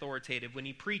as authoritative when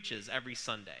he preaches every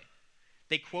Sunday.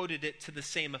 They quoted it to the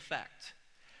same effect.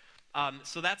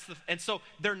 So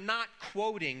they're not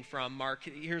quoting from Mark.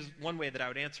 Here's one way that I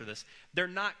would answer this. They're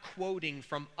not quoting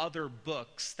from other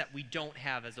books that we don't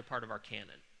have as a part of our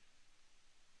canon.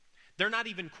 They're not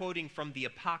even quoting from the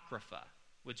Apocrypha,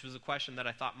 which was a question that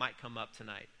I thought might come up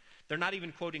tonight. They're not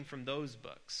even quoting from those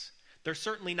books. They're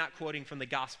certainly not quoting from the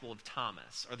Gospel of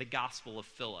Thomas or the Gospel of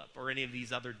Philip or any of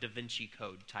these other Da Vinci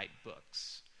Code type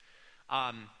books.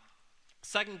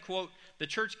 Second quote, the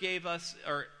church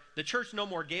no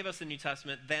more gave us the New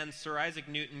Testament than Sir Isaac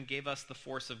Newton gave us the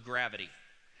force of gravity.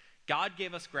 God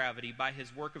gave us gravity by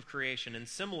his work of creation, and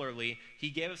similarly,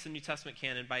 he gave us the New Testament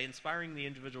canon by inspiring the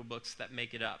individual books that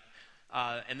make it up.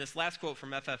 And this last quote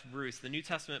from F.F. Bruce, the New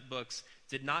Testament books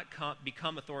did not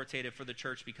become authoritative for the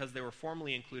church because they were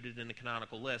formally included in the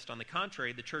canonical list. On the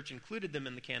contrary, the church included them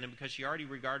in the canon because she already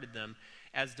regarded them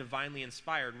as divinely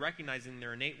inspired, recognizing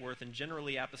their innate worth and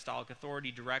generally apostolic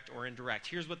authority, direct or indirect.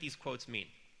 Here's what these quotes mean.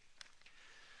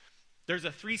 There's a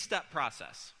 3-step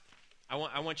process.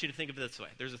 I want you to think of it this way.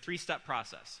 There's a 3-step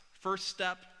process. First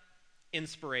step,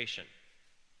 inspiration.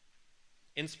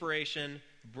 Inspiration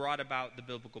brought about the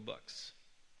biblical books.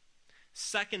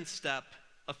 Second step,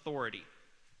 authority.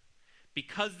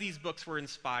 Because these books were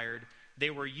inspired,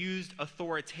 they were used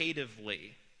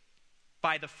authoritatively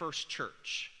by the first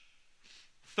church.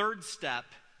 Third step,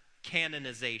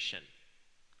 canonization.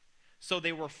 So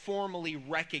they were formally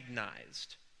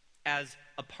recognized as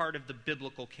a part of the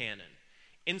biblical canon.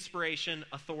 Inspiration,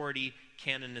 authority,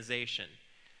 canonization.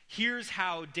 Here's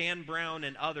how Dan Brown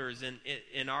and others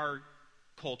in our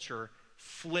culture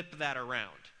flip that around.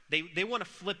 They want to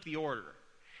flip the order.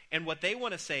 And what they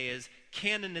want to say is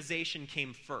canonization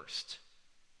came first.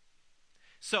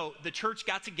 So the church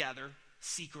got together,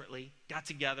 secretly,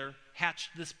 hatched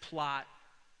this plot.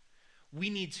 We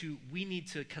need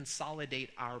to consolidate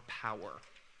our power.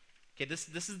 Okay,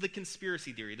 this is the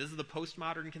conspiracy theory. This is the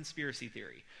postmodern conspiracy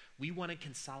theory. We want to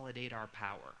consolidate our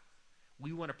power.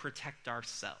 We want to protect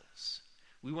ourselves.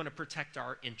 We want to protect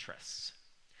our interests.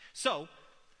 So,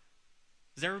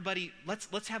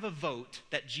 let's have a vote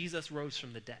that Jesus rose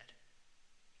from the dead.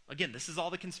 Again, this is all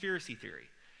the conspiracy theory.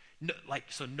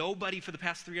 So nobody for the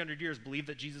past 300 years believed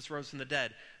that Jesus rose from the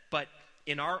dead. But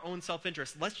in our own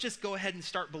self-interest, let's just go ahead and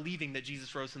start believing that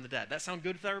Jesus rose from the dead. That sound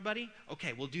good with everybody?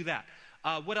 Okay, we'll do that.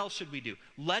 What else should we do?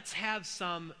 Let's have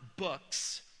some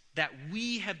books that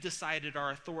we have decided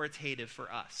are authoritative for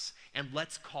us, and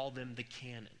let's call them the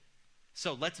canon.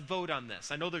 So let's vote on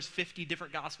this. I know there's 50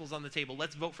 different gospels on the table.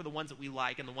 Let's vote for the ones that we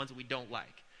like and the ones that we don't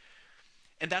like.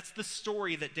 And that's the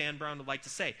story that Dan Brown would like to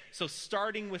say. So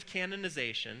starting with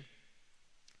canonization,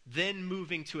 then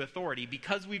moving to authority.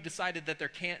 Because we've decided that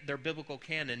they're biblical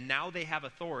canon, now they have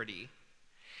authority.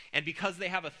 And because they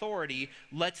have authority,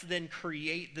 let's then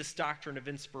create this doctrine of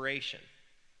inspiration.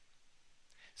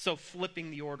 So flipping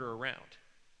the order around.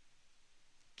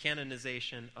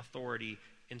 Canonization, authority,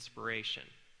 inspiration.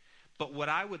 But what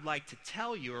I would like to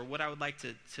tell you, or what I would like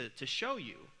to show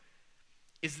you,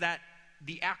 is that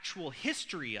the actual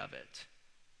history of it,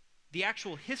 the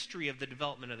actual history of the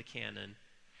development of the canon,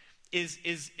 is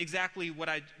exactly what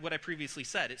I previously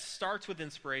said. It starts with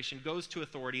inspiration, goes to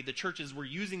authority. The churches were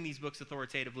using these books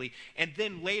authoritatively, and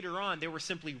then later on, they were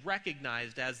simply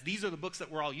recognized as, these are the books that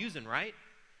we're all using, right?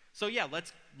 So yeah,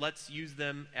 let's use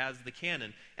them as the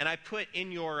canon. And I put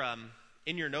in your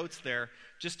notes there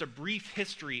just a brief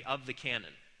history of the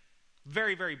canon.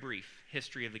 Very, very brief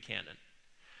history of the canon.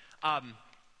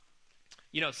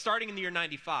 Starting in the year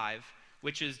 95,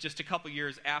 which is just a couple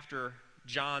years after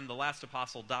John, the last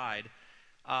apostle, died,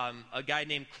 a guy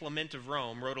named Clement of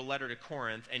Rome wrote a letter to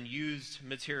Corinth and used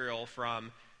material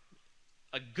from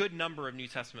a good number of New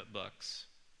Testament books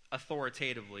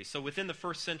authoritatively. So within the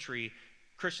first century,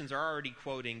 Christians are already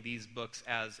quoting these books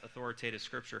as authoritative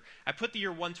scripture. I put the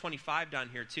year 125 down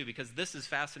here too because this is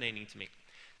fascinating to me.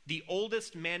 The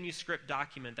oldest manuscript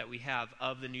document that we have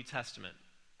of the New Testament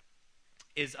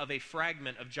is of a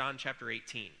fragment of John chapter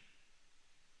 18.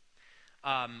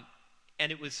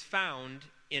 And it was found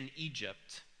in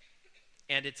Egypt,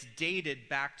 and it's dated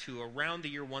back to around the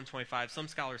year 125. Some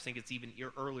scholars think it's even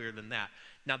earlier than that.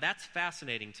 Now that's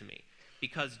fascinating to me,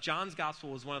 because John's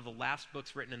Gospel was one of the last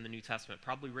books written in the New Testament,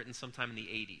 probably written sometime in the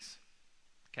 80s,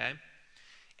 okay?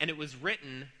 And it was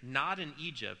written not in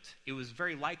Egypt. It was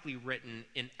very likely written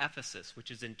in Ephesus,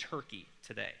 which is in Turkey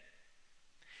today.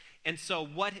 And so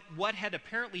what had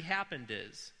apparently happened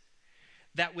is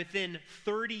that within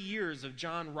 30 years of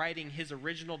John writing his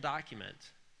original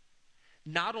document,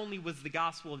 not only was the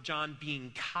Gospel of John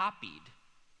being copied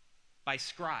by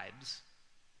scribes,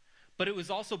 but it was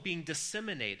also being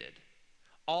disseminated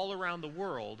all around the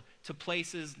world to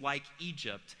places like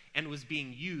Egypt and was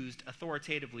being used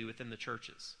authoritatively within the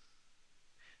churches.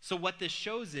 So what this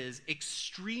shows is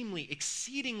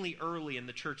exceedingly early in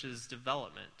the church's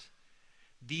development,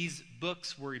 these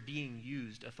books were being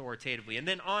used authoritatively. And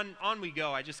then on we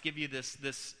go. I just give you this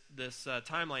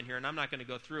timeline here, and I'm not going to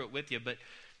go through it with you, but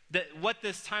what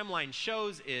this timeline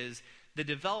shows is the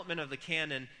development of the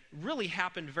canon really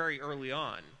happened very early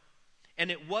on. And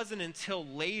it wasn't until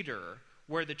later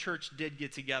where the church did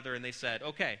get together and they said,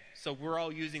 okay, so we're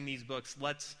all using these books.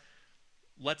 Let's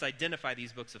identify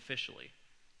these books officially.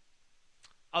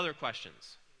 Other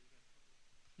questions?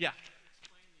 Yeah.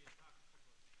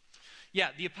 Yeah,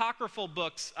 the apocryphal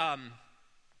books,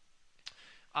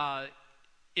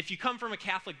 if you come from a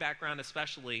Catholic background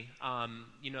especially,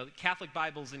 Catholic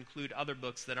Bibles include other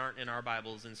books that aren't in our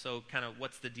Bibles, and so kind of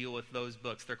what's the deal with those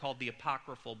books? They're called the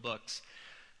apocryphal books.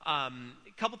 A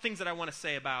couple things that I want to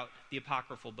say about the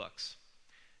apocryphal books.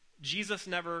 Jesus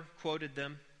never quoted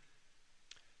them.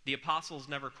 The apostles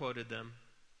never quoted them.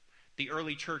 The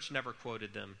early church never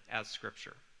quoted them as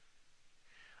scripture.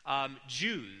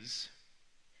 Jews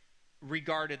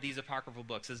regarded these apocryphal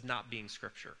books as not being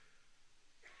scripture.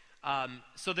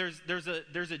 So there's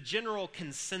a general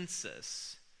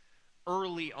consensus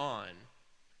early on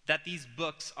that these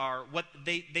books are what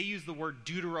they use the word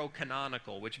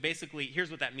deuterocanonical, which basically,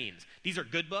 here's what that means. These are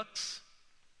good books.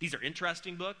 These are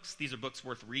interesting books. These are books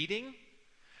worth reading.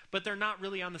 But they're not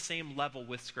really on the same level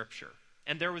with Scripture.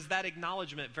 And there was that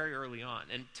acknowledgement very early on.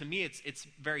 And to me, it's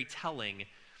very telling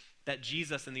that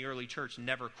Jesus and the early church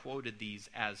never quoted these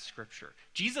as Scripture.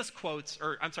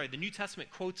 The New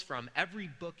Testament quotes from every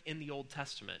book in the Old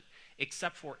Testament,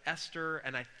 except for Esther,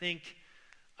 and I think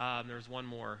there's one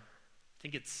more. I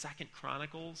think it's 2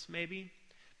 Chronicles, maybe.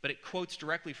 But it quotes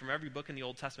directly from every book in the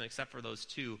Old Testament except for those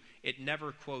two. It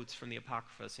never quotes from the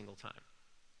Apocrypha a single time.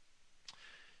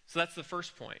 So that's the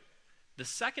first point. The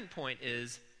second point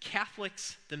is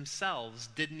Catholics themselves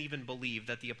didn't even believe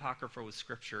that the Apocrypha was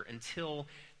Scripture until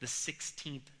the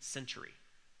 16th century.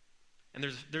 And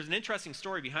there's an interesting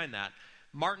story behind that.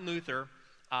 Martin Luther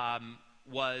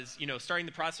was, starting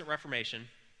the Protestant Reformation,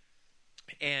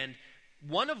 and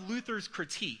one of Luther's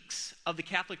critiques of the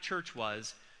Catholic Church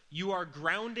was, you are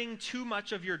grounding too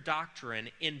much of your doctrine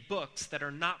in books that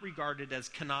are not regarded as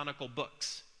canonical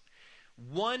books.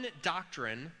 One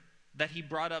doctrine that he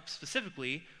brought up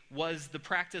specifically was the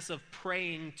practice of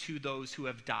praying to those who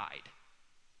have died,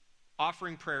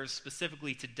 offering prayers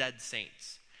specifically to dead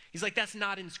saints. He's like, that's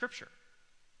not in Scripture.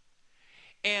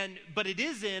 But it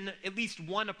is in at least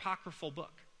one apocryphal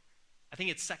book. I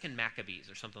think it's 2 Maccabees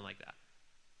or something like that.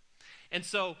 And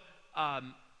so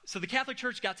the Catholic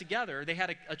Church got together. They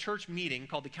had a church meeting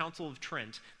called the Council of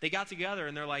Trent. They got together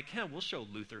and they're like, we'll show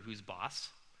Luther who's boss.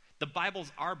 The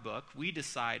Bible's our book. We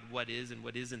decide what is and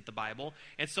what isn't the Bible.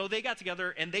 And so they got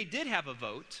together and they did have a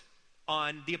vote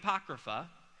on the Apocrypha.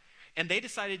 And they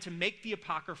decided to make the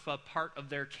Apocrypha part of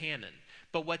their canon.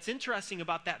 But what's interesting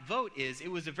about that vote is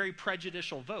it was a very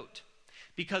prejudicial vote.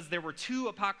 Because there were two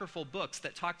apocryphal books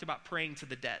that talked about praying to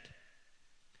the dead.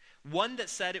 One that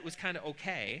said it was kind of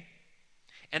okay.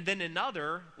 And then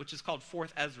another, which is called 4th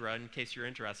Ezra, in case you're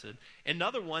interested.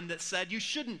 Another one that said you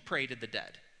shouldn't pray to the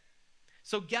dead.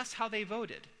 So guess how they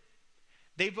voted?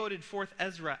 They voted 4th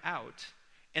Ezra out,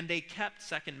 and they kept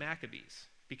 2 Maccabees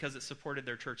because it supported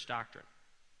their church doctrine.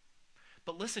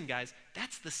 But listen, guys,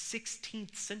 that's the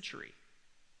 16th century.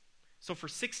 So for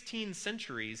 16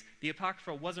 centuries, the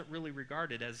Apocrypha wasn't really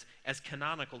regarded as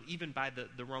canonical, even by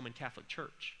the Roman Catholic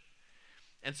Church.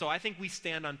 And so I think we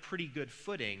stand on pretty good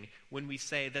footing when we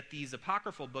say that these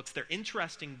apocryphal books, they're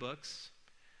interesting books.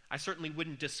 I certainly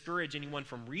wouldn't discourage anyone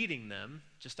from reading them,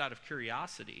 just out of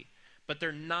curiosity, but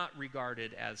they're not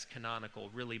regarded as canonical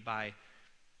really by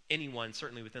anyone,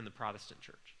 certainly within the Protestant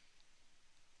church.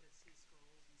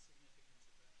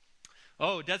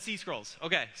 Dead Sea Scrolls.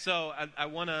 Okay, so I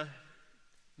want to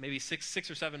maybe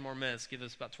six or seven more minutes, give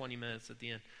us about 20 minutes at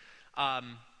the end.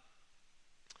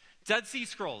 Dead Sea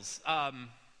Scrolls.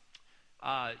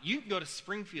 You can go to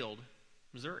Springfield,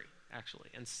 Missouri, actually,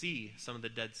 and see some of the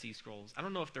Dead Sea Scrolls. I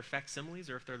don't know if they're facsimiles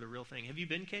or if they're the real thing. Have you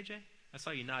been, KJ? I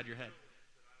saw you nod your head.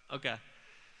 Okay.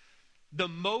 The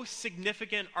most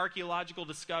significant archaeological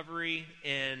discovery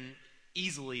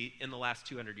easily in the last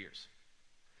 200 years.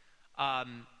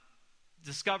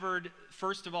 Discovered,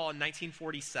 first of all, in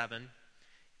 1947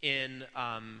 in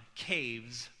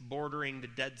caves bordering the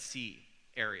Dead Sea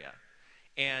area.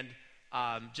 And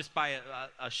just by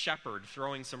a shepherd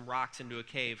throwing some rocks into a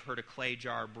cave, heard a clay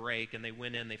jar break, and they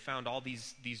went in, they found all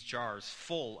these jars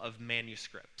full of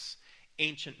manuscripts,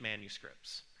 ancient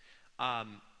manuscripts.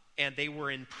 And they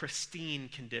were in pristine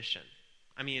condition.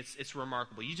 I mean, it's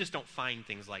remarkable. You just don't find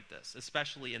things like this,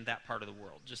 especially in that part of the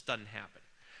world. It just doesn't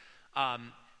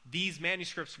happen. These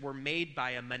manuscripts were made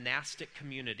by a monastic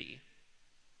community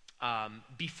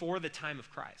before the time of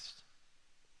Christ.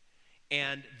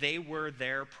 And they were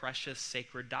their precious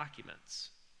sacred documents.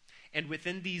 And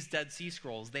within these Dead Sea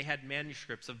Scrolls, they had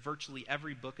manuscripts of virtually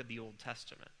every book of the Old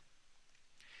Testament.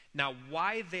 Now,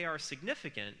 why they are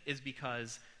significant is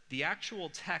because the actual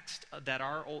text of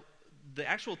our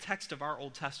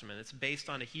Old Testament, it's based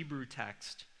on a Hebrew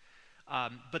text,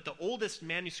 but the oldest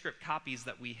manuscript copies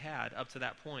that we had up to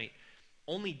that point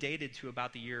only dated to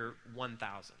about the year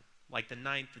 1000, like the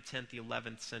 9th, the 10th, the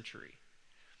 11th century.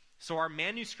 So our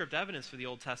manuscript evidence for the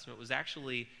Old Testament was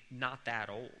actually not that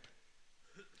old.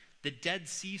 The Dead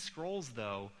Sea Scrolls,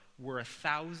 though, were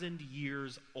 1,000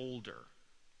 years older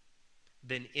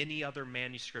than any other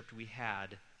manuscript we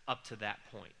had up to that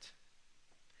point.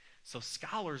 So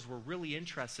scholars were really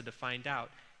interested to find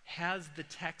out, has the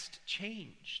text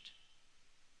changed?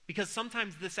 Because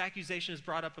sometimes this accusation is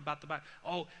brought up about the Bible.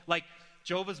 Oh, like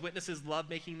Jehovah's Witnesses love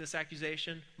making this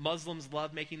accusation. Muslims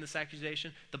love making this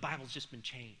accusation. The Bible's just been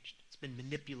changed. It's been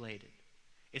manipulated.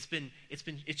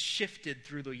 It's shifted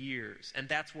through the years. And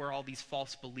that's where all these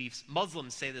false beliefs,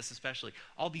 Muslims say this especially,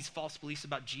 all these false beliefs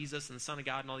about Jesus and the Son of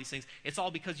God and all these things, it's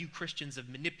all because you Christians have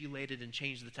manipulated and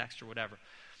changed the text or whatever.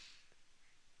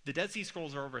 The Dead Sea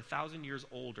Scrolls are over 1,000 years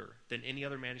older than any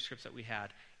other manuscripts that we had,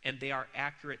 and they are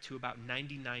accurate to about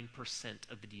 99%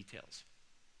 of the details.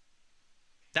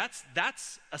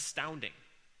 That's astounding.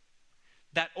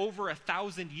 That over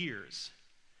 1,000 years,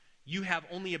 you have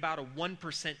only about a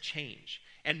 1% change.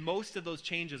 And most of those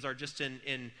changes are just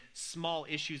in small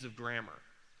issues of grammar.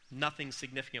 Nothing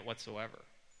significant whatsoever.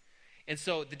 And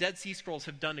so the Dead Sea Scrolls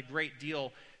have done a great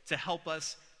deal to help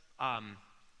us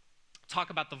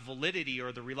talk about the validity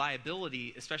or the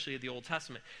reliability, especially of the Old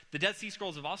Testament. The Dead Sea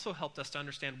Scrolls have also helped us to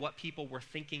understand what people were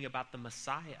thinking about the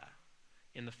Messiah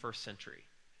in the first century.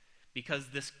 Because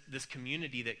this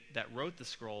community that wrote the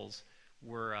scrolls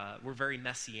were very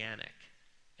messianic.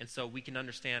 And so we can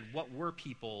understand what were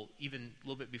people, even a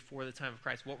little bit before the time of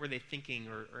Christ, what were they thinking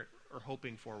or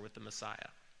hoping for with the Messiah?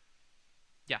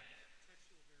 Yeah.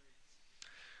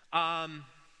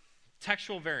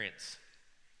 Textual variants.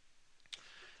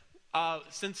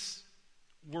 Since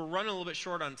we're running a little bit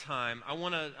short on time, I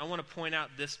want to point out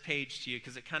this page to you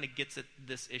because it kind of gets at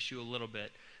this issue a little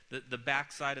bit. The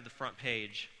back side of the front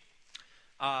page.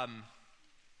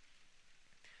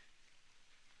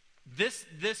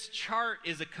 This chart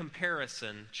is a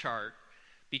comparison chart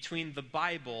between the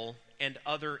Bible and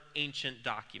other ancient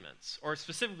documents, or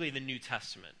specifically the New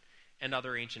Testament and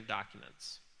other ancient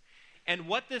documents. And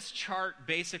what this chart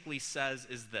basically says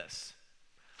is this.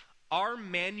 Our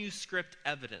manuscript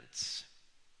evidence,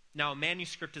 now a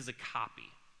manuscript is a copy,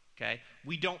 okay?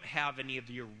 We don't have any of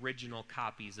the original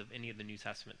copies of any of the New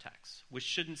Testament texts, which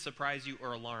shouldn't surprise you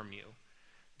or alarm you.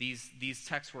 These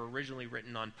texts were originally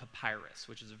written on papyrus,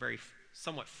 which is a very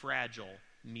somewhat fragile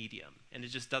medium, and it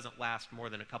just doesn't last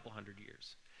more than a couple hundred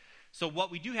years. So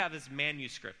what we do have is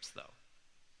manuscripts, though.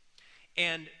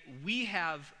 And we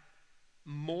have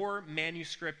more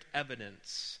manuscript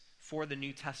evidence for the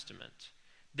New Testament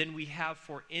than we have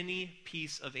for any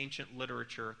piece of ancient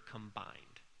literature combined.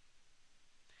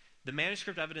 The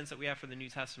manuscript evidence that we have for the New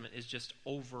Testament is just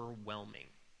overwhelming.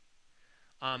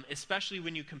 Especially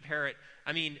when you compare it,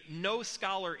 I mean, no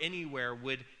scholar anywhere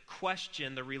would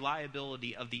question the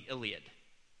reliability of the Iliad.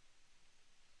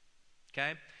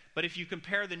 Okay? But if you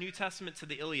compare the New Testament to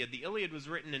the Iliad was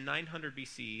written in 900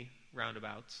 BC,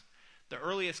 roundabouts. The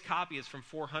earliest copy is from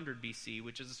 400 BC,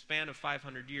 which is a span of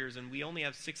 500 years, and we only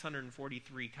have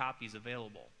 643 copies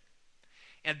available.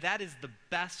 And that is the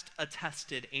best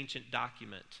attested ancient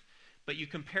document. But you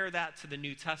compare that to the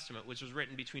New Testament, which was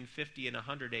written between 50 and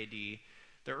 100 AD.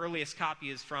 The earliest copy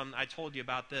is from, I told you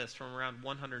about this, from around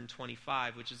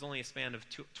 125, which is only a span of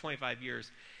 25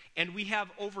 years. And we have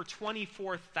over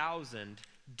 24,000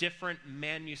 different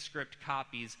manuscript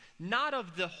copies, not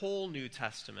of the whole New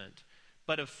Testament,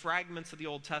 but of fragments of the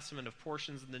Old Testament, of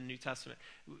portions of the New Testament.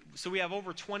 So we have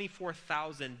over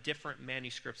 24,000 different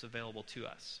manuscripts available to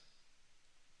us.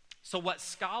 So what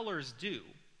scholars do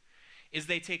is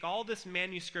they take all this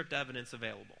manuscript evidence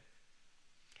available.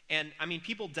 And, I mean,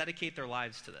 people dedicate their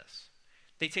lives to this.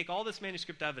 They take all this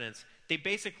manuscript evidence, they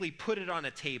basically put it on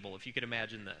a table, if you could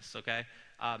imagine this, okay?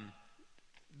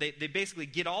 They basically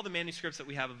get all the manuscripts that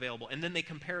we have available, and then they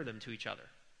compare them to each other.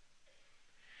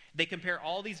 They compare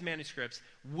all these manuscripts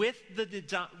with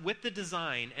the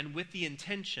design and with the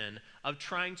intention of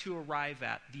trying to arrive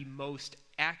at the most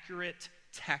accurate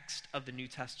text of the New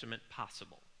Testament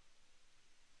possible.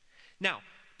 Now,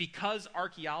 because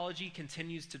archaeology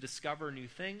continues to discover new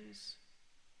things,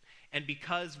 and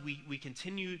because we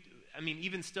continue, I mean,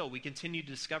 even still, we continue to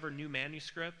discover new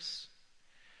manuscripts,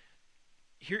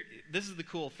 this is the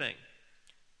cool thing.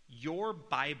 Your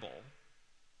Bible,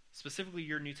 specifically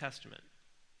your New Testament,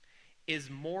 is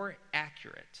more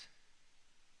accurate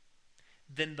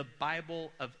than the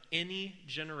Bible of any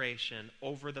generation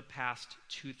over the past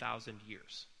 2,000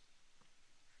 years.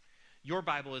 Your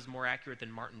Bible is more accurate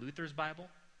than Martin Luther's Bible.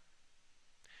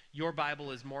 Your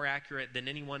Bible is more accurate than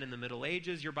anyone in the Middle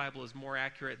Ages. Your Bible is more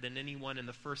accurate than anyone in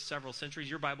the first several centuries.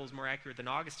 Your Bible is more accurate than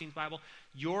Augustine's Bible.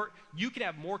 You could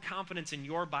have more confidence in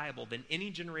your Bible than any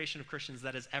generation of Christians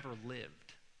that has ever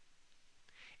lived.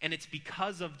 And it's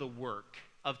because of the work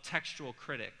of textual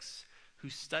critics who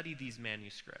study these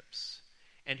manuscripts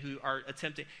and who are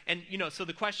attempting. And, so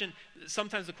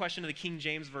sometimes the question of the King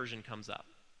James Version comes up.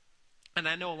 And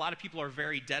I know a lot of people are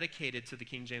very dedicated to the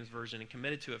King James Version and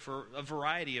committed to it for a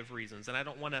variety of reasons. And I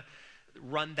don't want to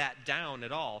run that down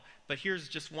at all. But here's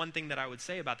just one thing that I would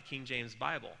say about the King James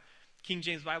Bible. King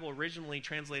James Bible originally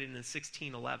translated in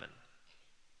 1611.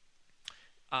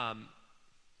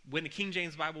 When the King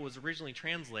James Bible was originally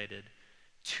translated,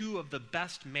 two of the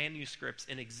best manuscripts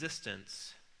in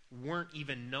existence weren't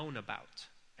even known about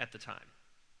at the time.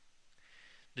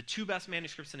 The two best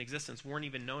manuscripts in existence weren't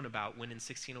even known about when in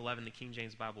 1611 the King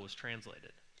James Bible was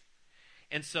translated.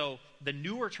 And so the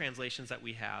newer translations that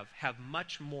we have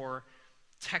much more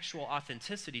textual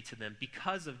authenticity to them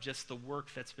because of just the work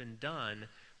that's been done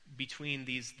between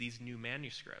these new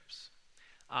manuscripts.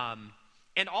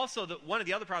 And also, one of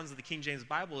the other problems of the King James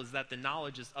Bible is that the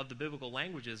knowledge of the biblical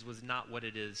languages was not what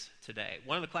it is today.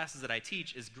 One of the classes that I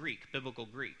teach is Greek, biblical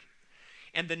Greek.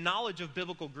 And the knowledge of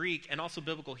biblical Greek and also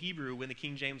biblical Hebrew when the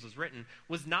King James was written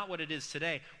was not what it is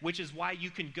today, which is why you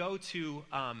can go to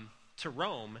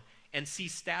Rome and see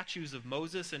statues of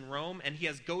Moses in Rome, and he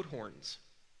has goat horns.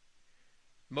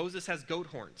 Moses has goat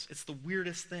horns. It's the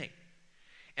weirdest thing.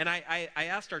 And I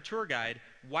asked our tour guide,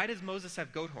 why does Moses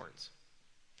have goat horns?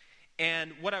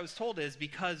 And what I was told is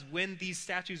because when these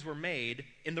statues were made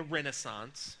in the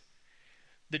Renaissance,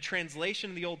 the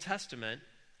translation of the Old Testament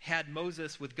had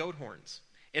Moses with goat horns.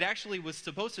 It actually was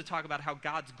supposed to talk about how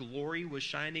God's glory was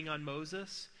shining on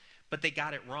Moses, but they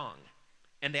got it wrong.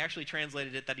 And they actually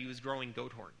translated it that he was growing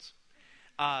goat horns.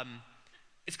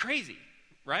 It's crazy,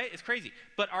 right? It's crazy.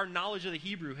 But our knowledge of the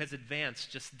Hebrew has advanced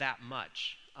just that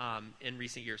much in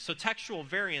recent years. So textual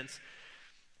variance,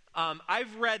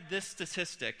 I've read this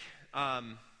statistic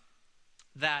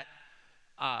that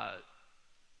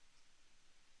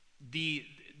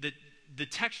the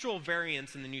textual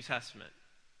variance in the New Testament,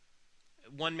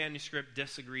 one manuscript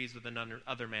disagrees with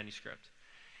another manuscript.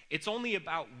 It's only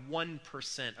about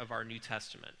 1% of our New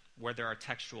Testament where there are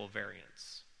textual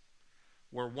variants,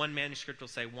 where one manuscript will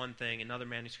say one thing, another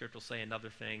manuscript will say another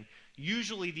thing.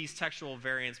 Usually these textual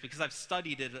variants, because I've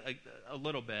studied it a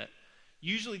little bit,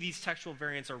 usually these textual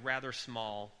variants are rather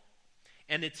small,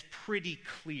 and it's pretty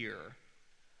clear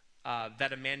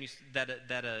that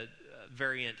a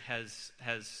variant has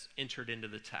entered into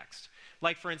the text.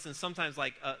 Like, for instance, sometimes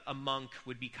like a monk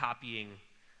would be copying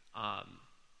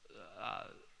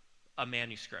a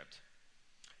manuscript.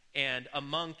 And a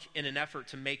monk, in an effort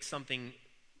to make something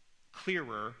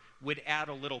clearer, would add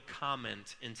a little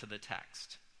comment into the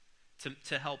text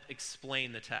to help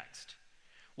explain the text.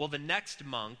 Well, the next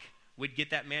monk would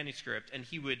get that manuscript and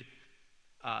he would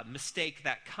mistake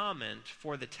that comment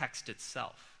for the text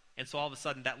itself. And so all of a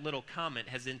sudden, that little comment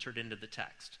has entered into the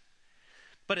text.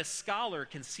 But a scholar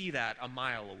can see that a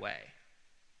mile away.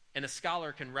 And a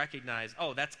scholar can recognize,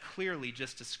 oh, that's clearly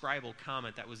just a scribal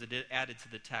comment that was added to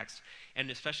the text. And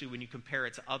especially when you compare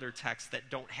it to other texts that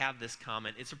don't have this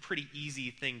comment, it's a pretty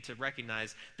easy thing to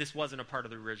recognize this wasn't a part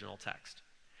of the original text.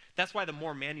 That's why the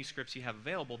more manuscripts you have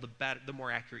available, the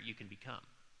more accurate you can become.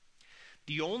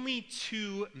 The only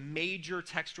two major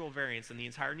textual variants in the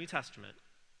entire New Testament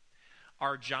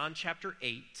are John chapter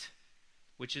 8,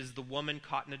 which is the woman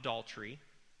caught in adultery,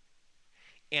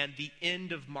 and the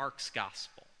end of Mark's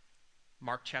gospel,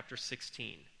 Mark chapter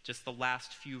 16, just the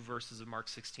last few verses of Mark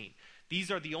 16. These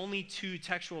are the only two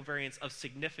textual variants of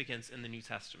significance in the New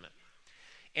Testament.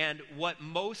 And what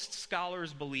most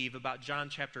scholars believe about John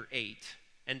chapter 8,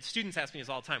 and students ask me this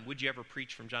all the time, would you ever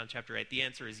preach from John chapter 8? The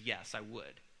answer is yes, I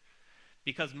would.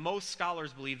 Because most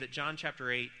scholars believe that John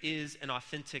chapter 8 is an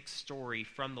authentic story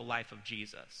from the life of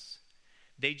Jesus.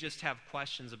 They just have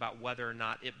questions about whether or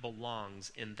not it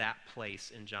belongs in that place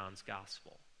in John's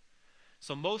gospel.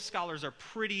 So most scholars are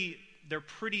pretty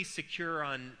secure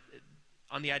on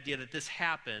the idea that this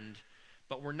happened,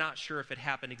 but we're not sure if it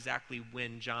happened exactly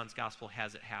when John's gospel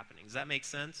has it happening. Does that make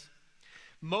sense?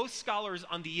 Most scholars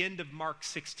on the end of Mark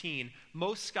 16,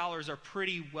 most scholars are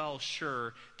pretty well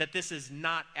sure that this is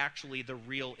not actually the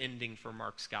real ending for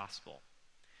Mark's gospel.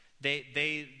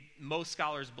 most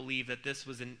scholars believe that this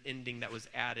was an ending that was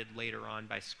added later on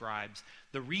by scribes.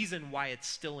 The reason why it's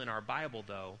still in our Bible,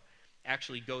 though,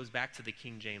 actually goes back to the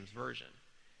King James Version.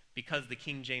 Because the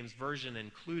King James Version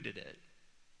included it,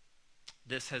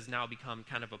 this has now become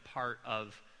kind of a part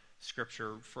of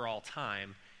Scripture for all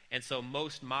time. And so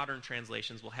most modern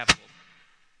translations will have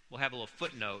a little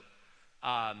footnote.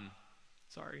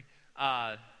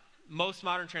 Most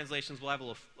modern translations will have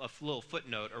a little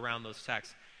footnote around those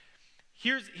texts.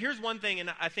 Here's one thing,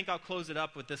 and I think I'll close it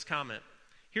up with this comment.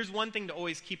 Here's one thing to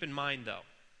always keep in mind, though.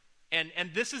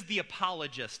 And this is the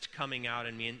apologist coming out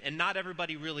in me, and not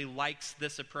everybody really likes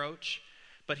this approach,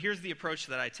 but here's the approach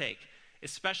that I take,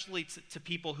 especially to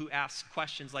people who ask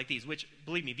questions like these, which,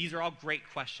 believe me, these are all great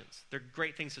questions. They're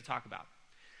great things to talk about.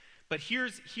 But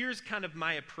here's kind of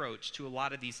my approach to a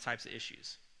lot of these types of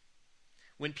issues.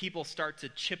 When people start to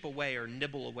chip away or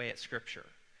nibble away at Scripture,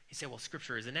 you say, well,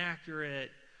 Scripture is inaccurate,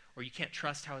 or you can't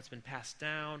trust how it's been passed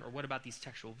down, or what about these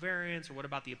textual variants, or what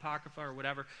about the Apocrypha, or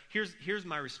whatever. Here's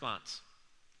my response.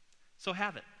 So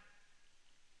have it.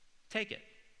 Take it.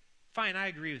 Fine, I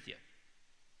agree with you.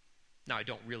 No, I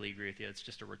don't really agree with you. It's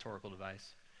just a rhetorical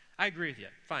device. I agree with you.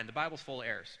 Fine, the Bible's full of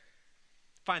errors.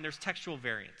 Fine, there's textual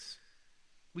variants.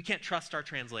 We can't trust our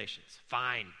translations.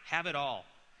 Fine, have it all.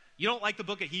 You don't like the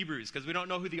book of Hebrews because we don't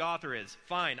know who the author is.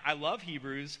 Fine, I love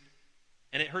Hebrews,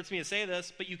 and it hurts me to say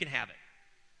this, but you can have it.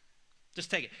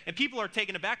 Just take it. And people are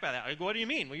taken aback by that. Like, what do you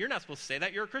mean? Well, you're not supposed to say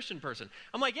that. You're a Christian person.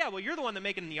 I'm like, yeah, well, you're the one that's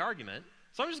making the argument,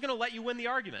 so I'm just going to let you win the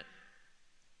argument.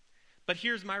 But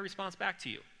here's my response back to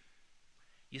you.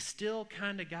 You still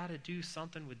kind of got to do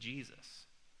something with Jesus,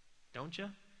 don't you?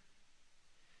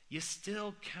 You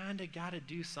still kind of got to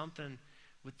do something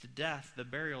with the death, the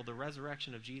burial, the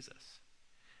resurrection of Jesus.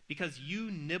 Because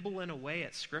you nibbling away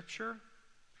at Scripture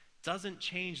doesn't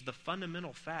change the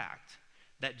fundamental fact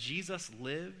that Jesus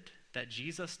lived, that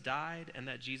Jesus died, and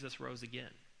that Jesus rose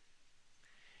again.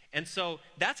 And so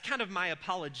that's kind of my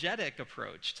apologetic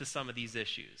approach to some of these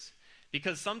issues.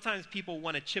 Because sometimes people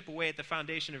want to chip away at the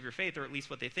foundation of your faith, or at least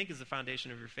what they think is the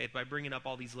foundation of your faith, by bringing up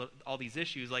all these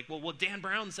issues like, well, Dan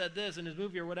Brown said this in his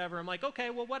movie or whatever. I'm like, okay,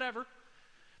 well, whatever.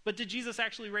 But did Jesus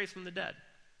actually raise from the dead?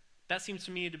 That seems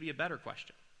to me to be a better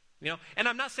question. And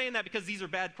I'm not saying that because these are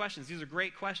bad questions. These are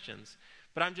great questions.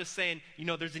 But I'm just saying,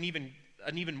 there's an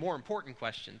even more important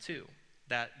question, too,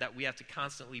 that we have to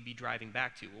constantly be driving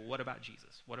back to. Well, what about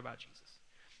Jesus? What about Jesus?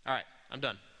 All right, I'm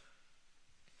done.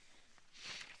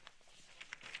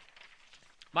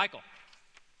 Michael.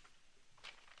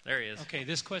 There he is. Okay,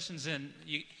 this question's in.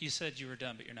 You said you were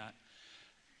done, but you're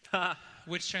not.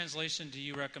 Which translation do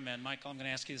you recommend? Michael, I'm going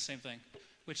to ask you the same thing.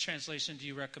 Which translation do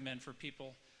you recommend for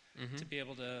people to be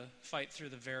able to fight through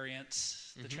the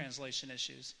variants, the translation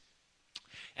issues?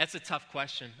 That's a tough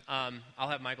question. I'll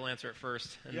have Michael answer it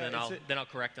first, and then I'll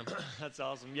correct him. That's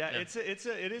awesome. Yeah. It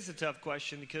is a tough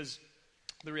question because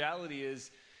the reality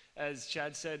is, as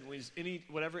Chad said,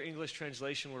 whatever English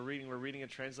translation we're reading a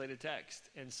translated text,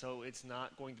 and so it's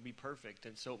not going to be perfect.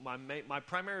 And so my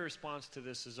primary response to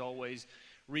this is always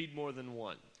read more than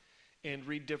one. And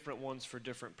read different ones for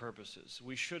different purposes.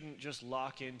 We shouldn't just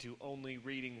lock into only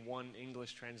reading one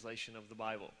English translation of the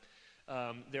Bible.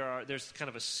 There's kind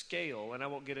of a scale, and I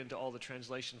won't get into all the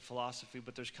translation philosophy,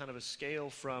 but there's kind of a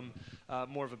scale from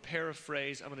more of a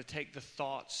paraphrase. I'm going to take the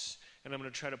thoughts, and I'm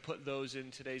going to try to put those in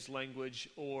today's language,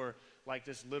 or like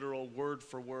this literal word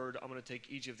for word, I'm going to take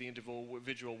each of the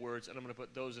individual words, and I'm going to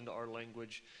put those into our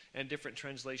language. And different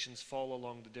translations fall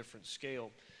along the different scale.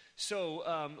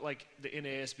 So, like the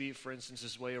NASB, for instance,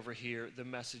 is way over here. The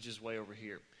Message is way over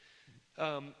here.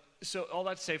 So all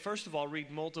that to say, first of all,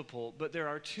 read multiple. But there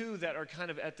are two that are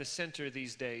kind of at the center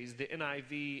these days, the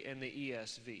NIV and the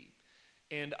ESV.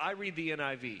 And I read the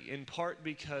NIV, in part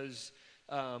because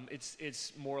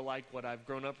it's more like what I've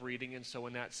grown up reading. And so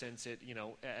in that sense,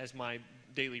 as my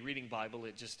daily reading Bible,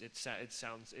 it fits.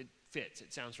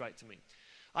 It sounds right to me.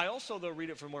 I also, though, read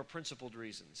it for more principled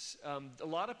reasons. A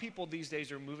lot of people these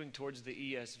days are moving towards the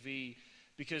ESV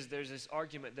because there's this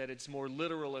argument that it's more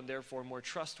literal and therefore more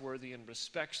trustworthy and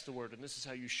respects the word, and this is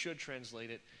how you should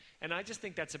translate it. And I just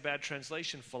think that's a bad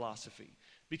translation philosophy.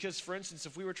 Because, for instance,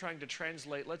 if we were trying to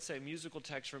translate, let's say, musical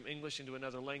text from English into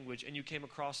another language, and you came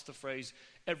across the phrase,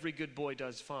 every good boy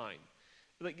does fine.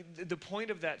 Like, the point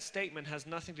of that statement has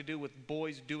nothing to do with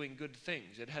boys doing good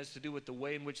things. It has to do with the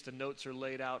way in which the notes are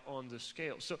laid out on the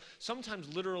scale. So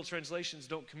sometimes literal translations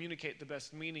don't communicate the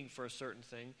best meaning for a certain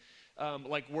thing.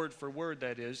 like word for word,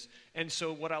 that is. And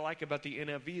so what I like about the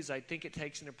NIV is I think it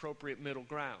takes an appropriate middle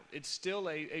ground. It's still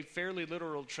a fairly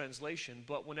literal translation,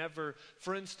 but whenever,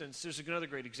 for instance, there's another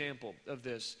great example of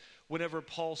this. Whenever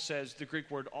Paul says the Greek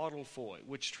word adelphoi,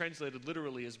 which translated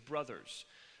literally as brothers,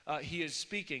 he is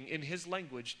speaking in his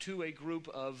language to a group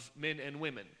of men and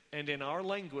women. And in our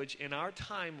language, in our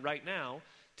time right now,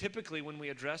 typically when we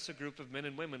address a group of men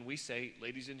and women, we say,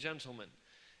 ladies and gentlemen.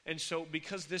 And so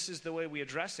because this is the way we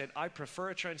address it, I prefer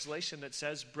a translation that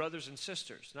says brothers and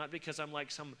sisters. Not because I'm like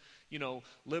some,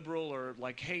 liberal or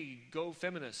like, hey, go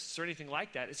feminists or anything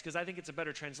like that. It's because I think it's a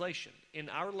better translation. In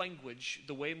our language,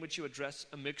 the way in which you address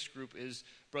a mixed group is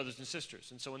brothers and sisters.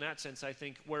 And so in that sense, I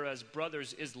think whereas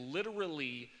brothers is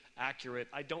literally accurate,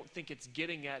 I don't think it's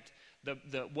getting at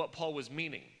what Paul was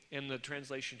meaning. And the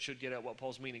translation should get at what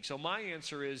Paul's meaning. So my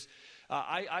answer is,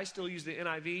 I still use the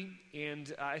NIV,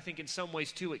 and I think in some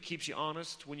ways, too, it keeps you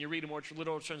honest. When you read a more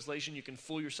literal translation, you can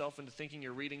fool yourself into thinking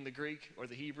you're reading the Greek or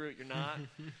the Hebrew. You're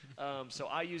not. So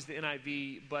I use the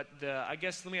NIV, but I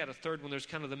guess let me add a third one. There's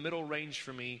kind of the middle range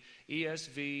for me,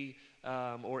 ESV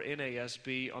or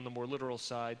NASB on the more literal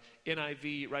side,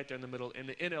 NIV right there in the middle, and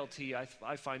the NLT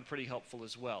I find pretty helpful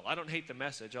as well. I don't hate the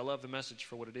message. I love the message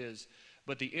for what it is.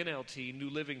 But the NLT,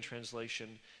 New Living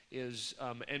Translation, is,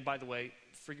 and by the way,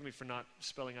 forgive me for not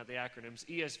spelling out the acronyms,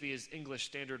 ESV is English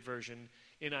Standard Version,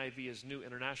 NIV is New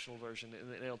International Version,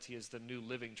 and the NLT is the New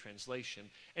Living Translation.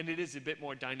 And it is a bit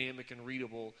more dynamic and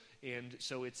readable, and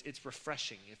so it's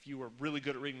refreshing. If you are really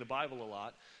good at reading the Bible a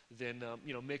lot, then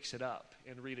mix it up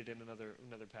and read it in another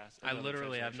passage. I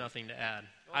literally have nothing to add.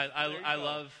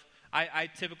 Oh, I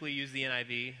typically use the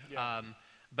NIV. Yeah.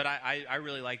 But I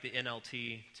really like the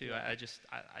NLT too. Yeah.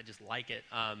 I just like it.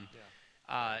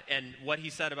 And what he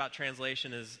said about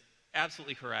translation is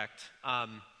absolutely correct.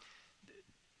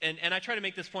 And I try to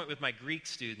make this point with my Greek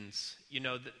students.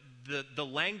 The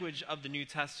language of the New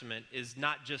Testament is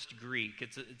not just Greek.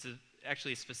 It's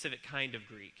actually a specific kind of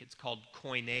Greek. It's called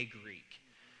Koine Greek,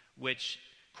 which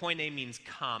Koine means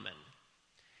common.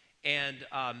 And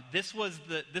this was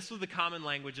the common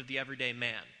language of the everyday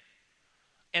man.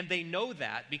 And they know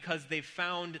that because they've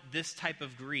found this type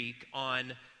of Greek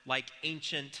on like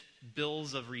ancient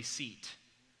bills of receipt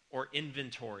or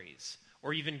inventories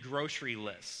or even grocery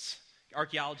lists.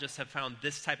 Archaeologists have found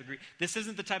this type of Greek. This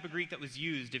isn't the type of Greek that was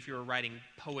used if you were writing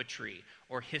poetry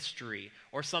or history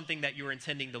or something that you were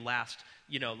intending to last,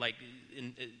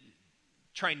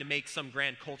 trying to make some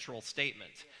grand cultural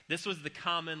statement. This was the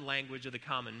common language of the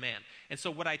common man. And so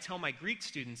what I tell my Greek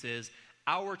students is,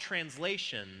 our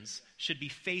translations should be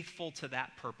faithful to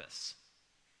that purpose.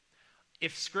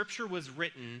 If Scripture was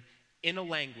written in a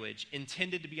language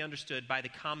intended to be understood by the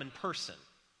common person,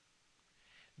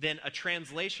 then a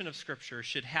translation of Scripture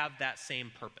should have that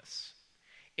same purpose.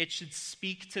 It should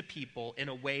speak to people in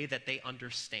a way that they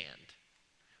understand,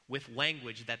 with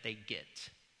language that they get.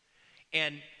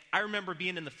 And I remember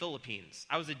being in the Philippines.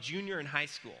 I was a junior in high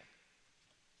school.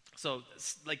 So,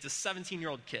 like the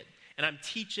 17-year-old kid. And I'm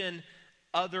teaching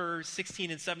other 16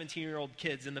 and 17-year-old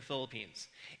kids in the Philippines.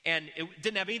 And it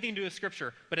didn't have anything to do with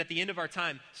Scripture, but at the end of our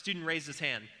time, a student raised his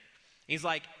hand. He's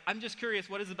like, I'm just curious,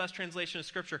 what is the best translation of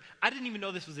Scripture? I didn't even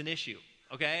know this was an issue,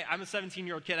 okay? I'm a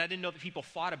 17-year-old kid. I didn't know that people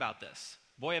fought about this.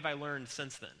 Boy, have I learned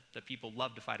since then that people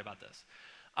love to fight about this.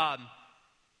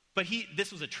 But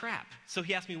this was a trap. So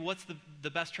he asked me, what's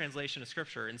the best translation of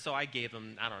Scripture? And so I gave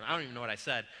him, I don't even know what I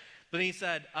said. But then he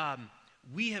said,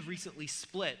 we have recently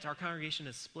split, our congregation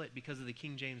has split because of the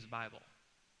King James Bible.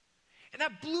 And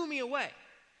that blew me away.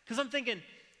 Because I'm thinking,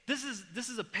 this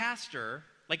is a pastor,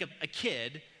 like a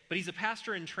kid, but he's a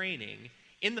pastor in training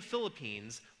in the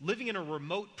Philippines, living in a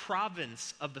remote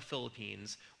province of the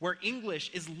Philippines, where English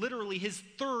is literally his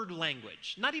third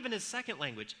language. Not even his second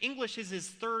language. English is his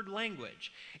third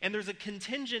language. And there's a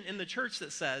contingent in the church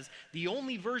that says the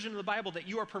only version of the Bible that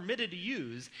you are permitted to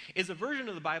use is a version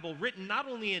of the Bible written not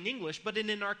only in English, but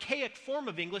in an archaic form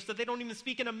of English that they don't even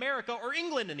speak in America or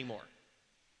England anymore.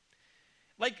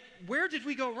 Like, where did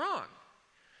we go wrong?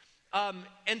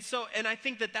 And I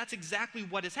think that that's exactly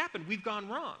what has happened. We've gone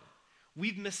wrong.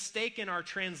 We've mistaken our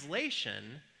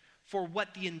translation for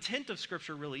what the intent of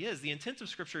Scripture really is. The intent of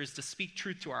Scripture is to speak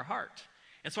truth to our heart.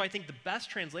 And so I think the best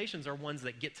translations are ones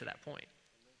that get to that point.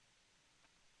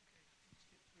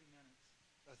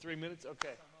 3 minutes?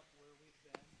 Okay.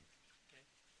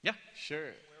 Yeah. Sure.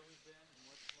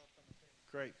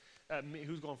 Great.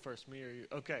 Who's going first, me or you?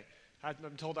 Okay.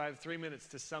 I'm told I have 3 minutes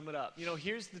to sum it up.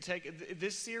 Here's the take.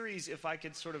 This series, if I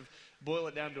could sort of boil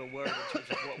it down to a word in terms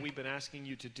of what we've been asking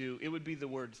you to do, it would be the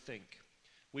word think.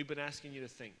 We've been asking you to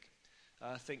think.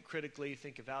 Think critically,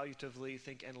 think evaluatively,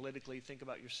 think analytically, think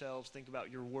about yourselves, think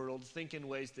about your world, think in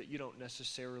ways that you don't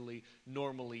necessarily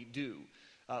normally do.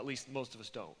 At least most of us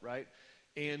don't, right?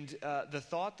 And the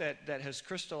thought that has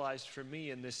crystallized for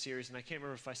me in this series, and I can't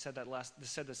remember if I said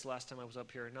this last time I was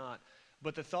up here or not,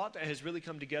 but the thought that has really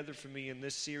come together for me in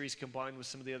this series, combined with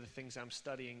some of the other things I'm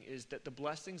studying, is that the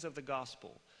blessings of the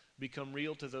gospel become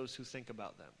real to those who think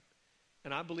about them.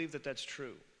 And I believe that that's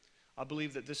true. I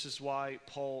believe that this is why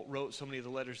Paul wrote so many of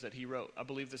the letters that he wrote. I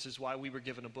believe this is why we were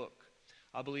given a book.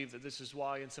 I believe that this is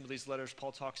why in some of these letters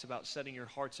Paul talks about setting your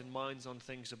hearts and minds on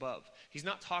things above. He's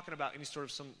not talking about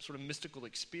some sort of mystical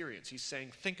experience. He's saying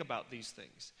think about these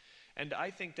things. And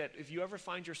I think that if you ever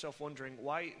find yourself wondering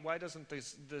why doesn't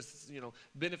this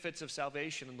benefits of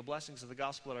salvation and the blessings of the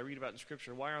gospel that I read about in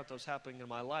Scripture, why aren't those happening in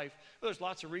my life? Well, there's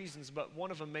lots of reasons, but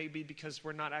one of them may be because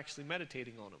we're not actually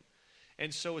meditating on them.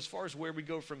 And so as far as where we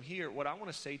go from here, what I want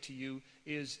to say to you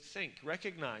is think.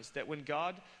 Recognize that when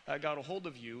God got a hold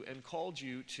of you and called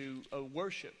you to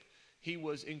worship, he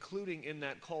was including in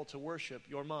that call to worship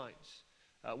your minds.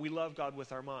 We love God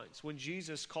with our minds. When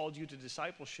Jesus called you to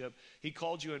discipleship, he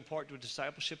called you in part to a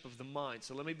discipleship of the mind.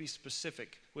 So let me be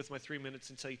specific with my 3 minutes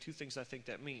and tell you two things I think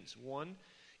that means. One,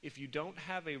 if you don't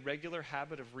have a regular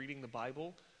habit of reading the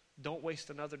Bible, don't waste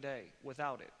another day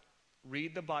without it.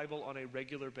 Read the Bible on a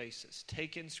regular basis.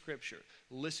 Take in Scripture.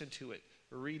 Listen to it.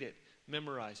 Read it.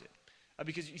 Memorize it.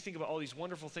 Because you think about all these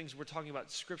wonderful things we're talking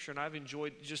about Scripture, and I've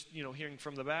enjoyed just hearing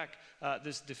from the back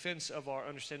this defense of our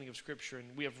understanding of Scripture, and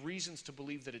we have reasons to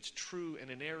believe that it's true and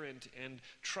inerrant and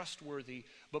trustworthy,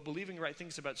 but believing the right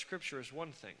things about Scripture is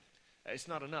one thing. It's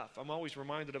not enough. I'm always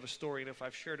reminded of a story, and if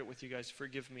I've shared it with you guys,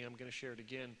 forgive me, I'm going to share it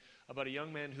again, about a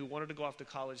young man who wanted to go off to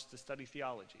college to study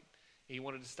theology. He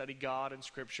wanted to study God and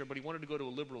Scripture, but he wanted to go to a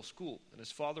liberal school. And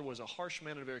his father was a harsh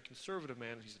man and a very conservative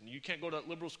man. He said, you can't go to that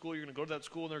liberal school. You're going to go to that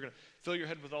school, and they're going to fill your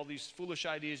head with all these foolish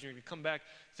ideas, and you're going to come back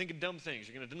thinking dumb things.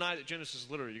 You're going to deny that Genesis is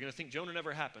literary. You're going to think Jonah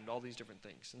never happened, all these different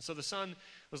things. And so the son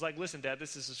was like, listen, Dad,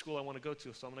 this is the school I want to go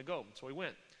to, so I'm going to go. So he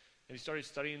went. And he started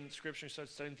studying Scripture, he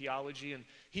started studying theology, and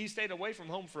he stayed away from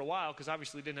home for a while because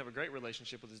obviously he didn't have a great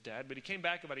relationship with his dad, but he came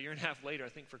back about a year and a half later, I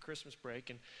think for Christmas break,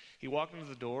 and he walked into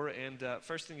the door, and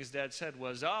first thing his dad said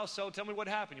was, oh, so tell me what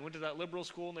happened. You went to that liberal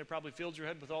school, and they probably filled your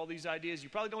head with all these ideas. You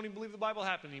probably don't even believe the Bible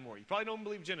happened anymore. You probably don't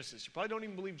believe Genesis. You probably don't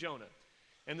even believe Jonah.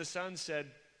 And the son said,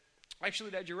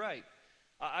 actually, Dad, you're right.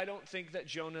 I don't think that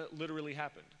Jonah literally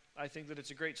happened. I think that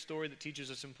it's a great story that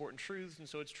teaches us important truths, and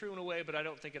so it's true in a way, but I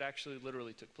don't think it actually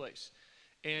literally took place.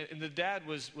 And the dad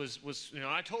was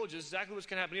I told you this is exactly what's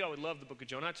going to happen. You know, I would love the book of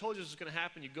Jonah. I told you this was going to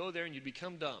happen. You go there and you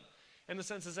become dumb. And the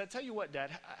son says, I tell you what,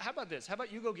 Dad, how about this? How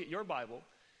about you go get your Bible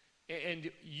and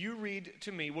you read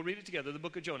to me, we'll read it together, the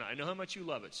book of Jonah. I know how much you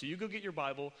love it. So you go get your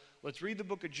Bible. Let's read the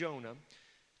book of Jonah.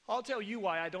 I'll tell you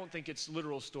why I don't think it's a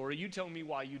literal story. You tell me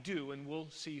why you do, and we'll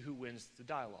see who wins the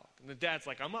dialogue. And the dad's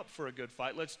like, I'm up for a good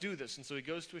fight. Let's do this. And so he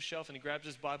goes to a shelf and he grabs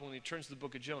his Bible and he turns to the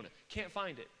book of Jonah. Can't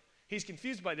find it. He's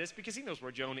confused by this because he knows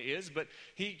where Jonah is, but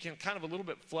he can kind of a little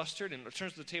bit flustered and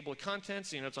turns to the table of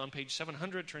contents. It's on page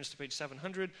 700, turns to page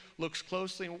 700, looks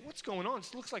closely, and what's going on?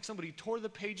 It looks like somebody tore the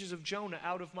pages of Jonah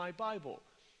out of my Bible.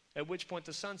 At which point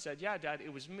the son said, yeah, Dad,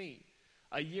 it was me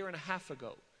a year and a half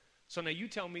ago. So now you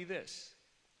tell me this.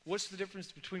 What's the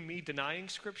difference between me denying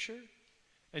Scripture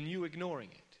and you ignoring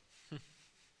it?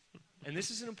 And this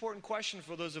is an important question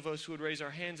for those of us who would raise our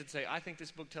hands and say, I think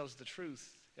this book tells the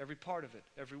truth. Every part of it,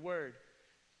 every word.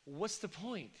 What's the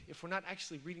point if we're not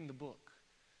actually reading the book?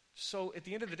 So at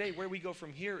the end of the day, where we go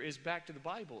from here is back to the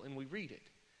Bible and we read it.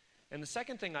 And the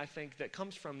second thing I think that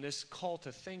comes from this call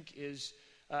to think is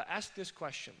ask this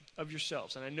question of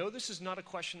yourselves. And I know this is not a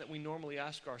question that we normally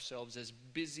ask ourselves as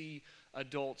busy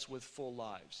adults with full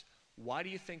lives. Why do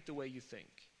you think the way you think?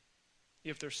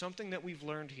 If there's something that we've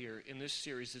learned here in this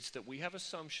series, it's that we have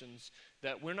assumptions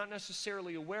that we're not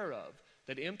necessarily aware of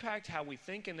that impact how we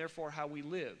think and therefore how we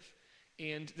live.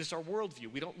 And this is our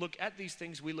worldview. We don't look at these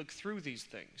things, we look through these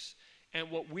things.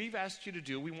 And what we've asked you to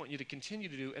do, we want you to continue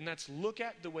to do, and that's look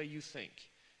at the way you think.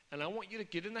 And I want you to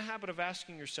get in the habit of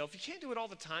asking yourself, you can't do it all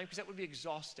the time because that would be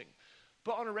exhausting.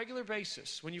 But on a regular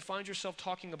basis, when you find yourself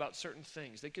talking about certain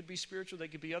things, they could be spiritual, they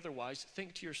could be otherwise,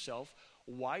 think to yourself,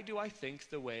 why do I think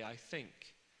the way I think?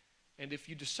 And if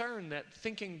you discern that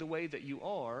thinking the way that you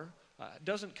are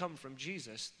doesn't come from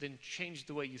Jesus, then change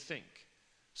the way you think.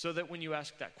 So that when you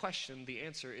ask that question, the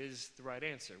answer is the right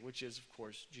answer, which is, of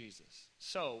course, Jesus.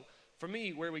 So, for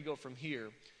me, where we go from here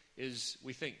is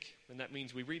we think. And that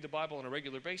means we read the Bible on a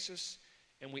regular basis,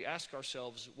 and we ask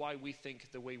ourselves why we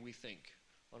think the way we think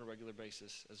on a regular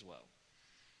basis as well.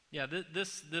 Yeah,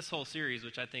 this whole series,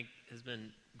 which I think has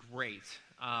been great,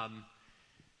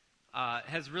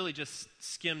 has really just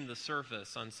skimmed the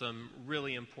surface on some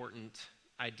really important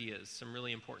ideas, some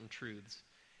really important truths.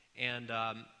 And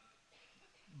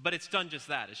but it's done just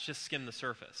that. It's just skimmed the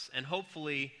surface. And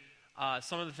hopefully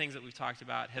some of the things that we've talked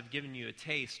about have given you a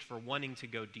taste for wanting to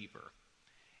go deeper.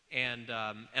 And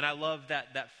I love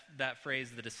that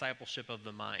phrase, the discipleship of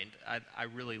the mind. I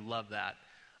really love that.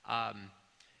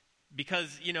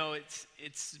 Because,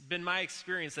 it's been my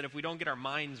experience that if we don't get our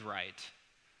minds right,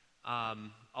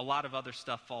 a lot of other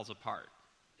stuff falls apart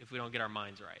if we don't get our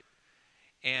minds right.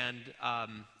 And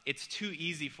it's too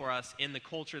easy for us in the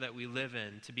culture that we live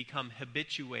in to become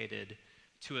habituated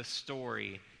to a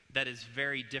story that is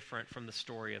very different from the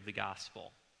story of the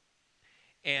gospel.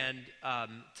 And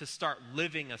to start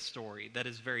living a story that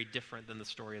is very different than the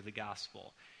story of the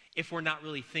gospel, if we're not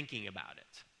really thinking about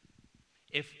it.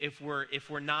 If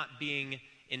we're not being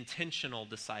intentional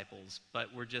disciples,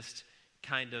 but we're just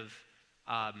kind of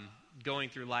going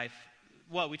through life.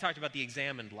 Well, we talked about the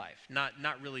examined life, not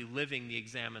really living the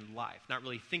examined life, not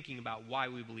really thinking about why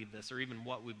we believe this or even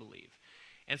what we believe.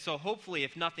 And so hopefully,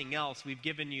 if nothing else, we've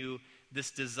given you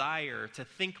this desire to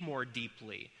think more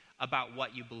deeply about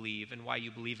what you believe and why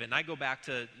you believe it. And I go back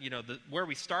to, where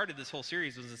we started this whole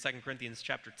series was in 2 Corinthians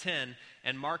chapter 10,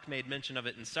 and Mark made mention of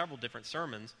it in several different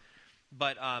sermons.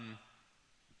 But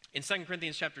in 2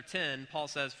 Corinthians chapter 10, Paul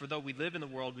says, "For though we live in the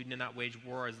world, we do not wage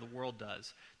war as the world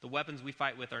does. The weapons we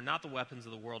fight with are not the weapons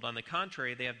of the world. On the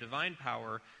contrary, they have divine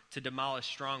power to demolish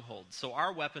strongholds." So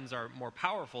our weapons are more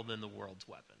powerful than the world's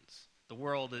weapons. The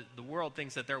world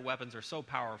thinks that their weapons are so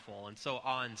powerful and so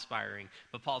awe-inspiring,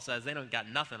 but Paul says they don't got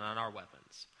nothing on our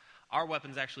weapons. Our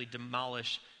weapons actually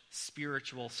demolish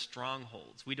spiritual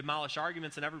strongholds. We demolish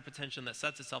arguments and every pretension that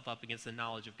sets itself up against the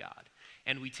knowledge of God.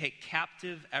 And we take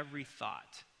captive every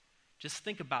thought. Just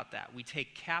think about that. We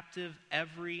take captive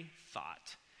every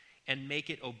thought and make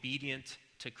it obedient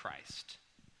to Christ.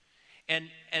 And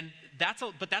that's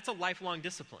a lifelong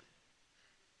discipline.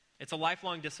 It's a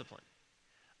lifelong discipline.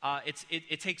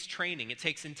 It takes training. It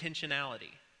takes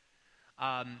intentionality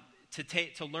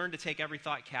to learn to take every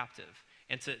thought captive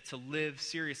and to live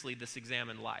seriously this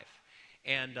examined life.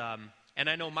 And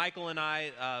I know Michael and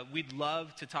I, we'd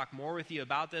love to talk more with you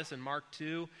about this in Mark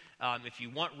 2. If you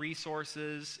want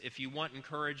resources, if you want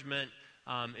encouragement,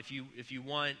 if you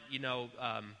want,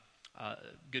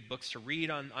 good books to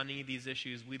read on any of these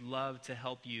issues, we'd love to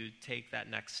help you take that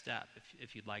next step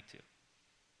if you'd like to.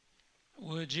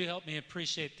 Would you help me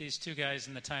appreciate these two guys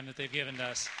and the time that they've given to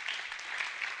us?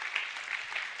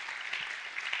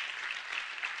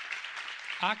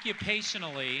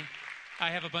 Occupationally, I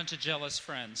have a bunch of jealous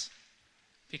friends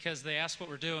because they ask what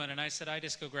we're doing, and I said, I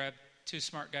just go grab two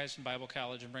smart guys from Bible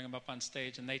college and bring them up on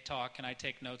stage, and they talk, and I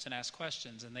take notes and ask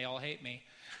questions, and they all hate me,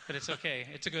 but it's okay.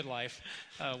 It's a good life.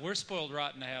 We're spoiled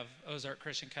rotten to have Ozark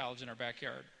Christian College in our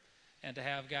backyard, and to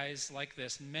have guys like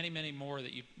this, and many, many more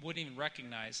that you wouldn't even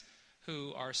recognize,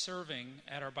 who are serving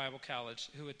at our Bible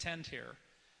college, who attend here,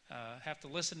 have to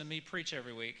listen to me preach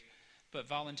every week, but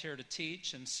volunteer to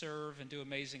teach and serve and do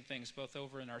amazing things, both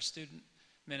over in our student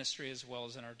ministry as well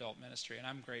as in our adult ministry, and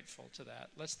I'm grateful to that.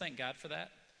 Let's thank God for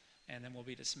that, and then we'll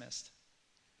be dismissed.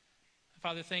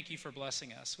 Father, thank you for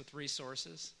blessing us with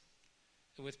resources,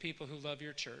 with people who love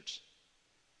your church,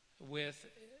 with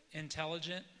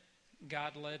intelligent,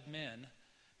 God-led men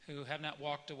who have not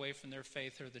walked away from their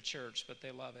faith or the church, but they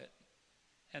love it.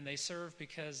 And they serve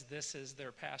because this is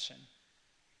their passion.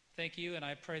 Thank you, and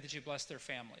I pray that you bless their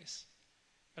families.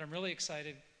 But I'm really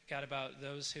excited, God, about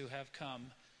those who have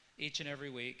come each and every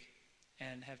week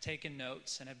and have taken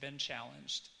notes and have been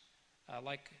challenged,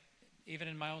 like even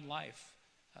in my own life,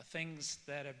 things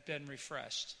that have been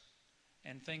refreshed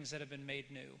and things that have been made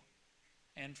new.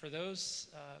 And for those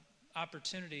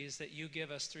opportunities that you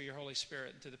give us through your Holy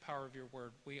Spirit and through the power of your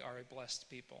word, we are a blessed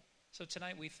people. So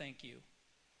tonight we thank you.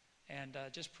 And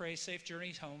just pray safe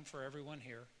journeys home for everyone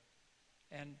here.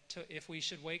 And if we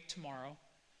should wake tomorrow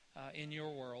in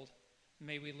your world,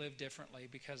 may we live differently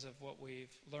because of what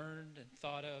we've learned and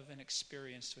thought of and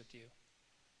experienced with you.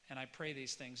 And I pray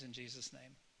these things in Jesus'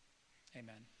 name.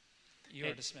 Amen. You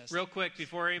are dismissed. Real quick,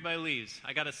 before anybody leaves,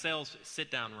 I got a sales sit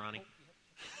down, Ronnie.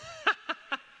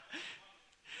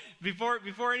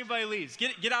 Before anybody leaves,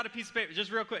 get out a piece of paper.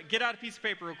 Just real quick. Get out a piece of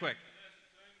paper real quick.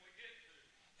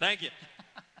 Thank you.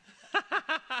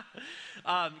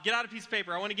 Get out a piece of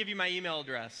paper. I want to give you my email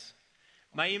address.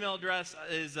 My email address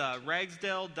is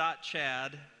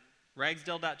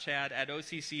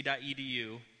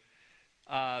ragsdale.chad@occ.edu.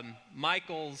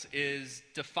 Michael's is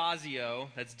DeFazio.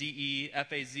 That's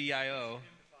DeFazio.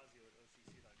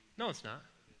 No, it's not.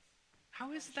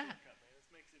 How is that?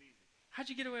 How'd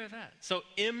you get away with that? So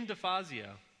M.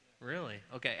 DeFazio. Really?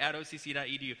 Okay, at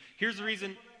occ.edu. Here's the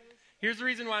reason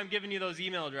why I'm giving you those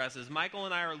email addresses. Michael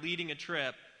and I are leading a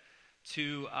trip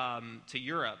to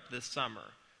Europe this summer.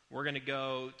 We're going to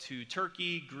go to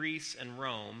Turkey, Greece, and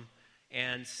Rome,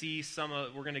 and see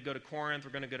we're going to go to Corinth,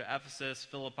 we're going to go to Ephesus,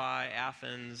 Philippi,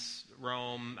 Athens,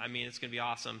 Rome. I mean, it's going to be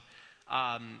awesome.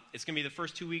 It's going to be the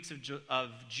first 2 weeks of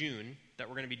June that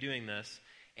we're going to be doing this.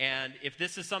 And if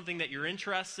this is something that you're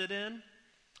interested in,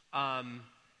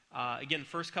 again,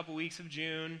 first couple weeks of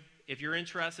June, if you're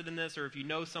interested in this or if you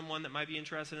know someone that might be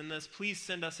interested in this, please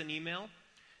send us an email,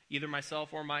 either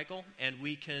myself or Michael, and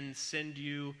we can send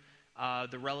you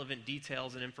the relevant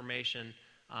details and information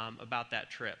about that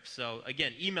trip. So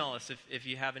again, email us if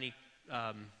you have any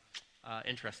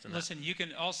interest in that. Listen, you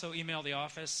can also email the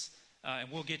office,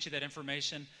 and we'll get you that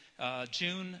information.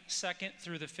 June 2nd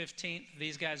through the 15th,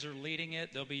 these guys are leading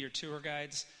it. They'll be your tour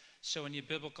guides, showing you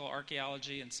biblical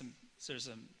archaeology, and there's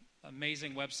an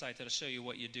amazing website that'll show you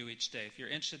what you do each day. If you're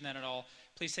interested in that at all,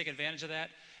 please take advantage of that.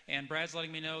 And Brad's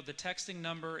letting me know the texting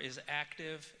number is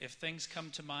active. If things come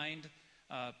to mind,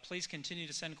 please continue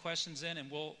to send questions in,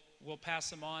 and we'll pass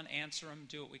them on, answer them,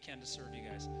 do what we can to serve you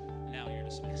guys. Now you're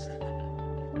dismissed.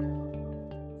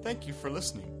 Thank you for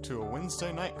listening to a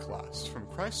Wednesday night class from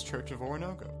Christ Church of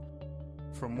Oronogo.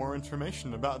 For more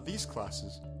information about these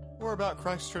classes or about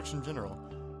Christ Church in general,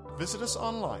 visit us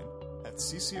online at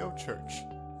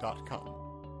ccochurch.com.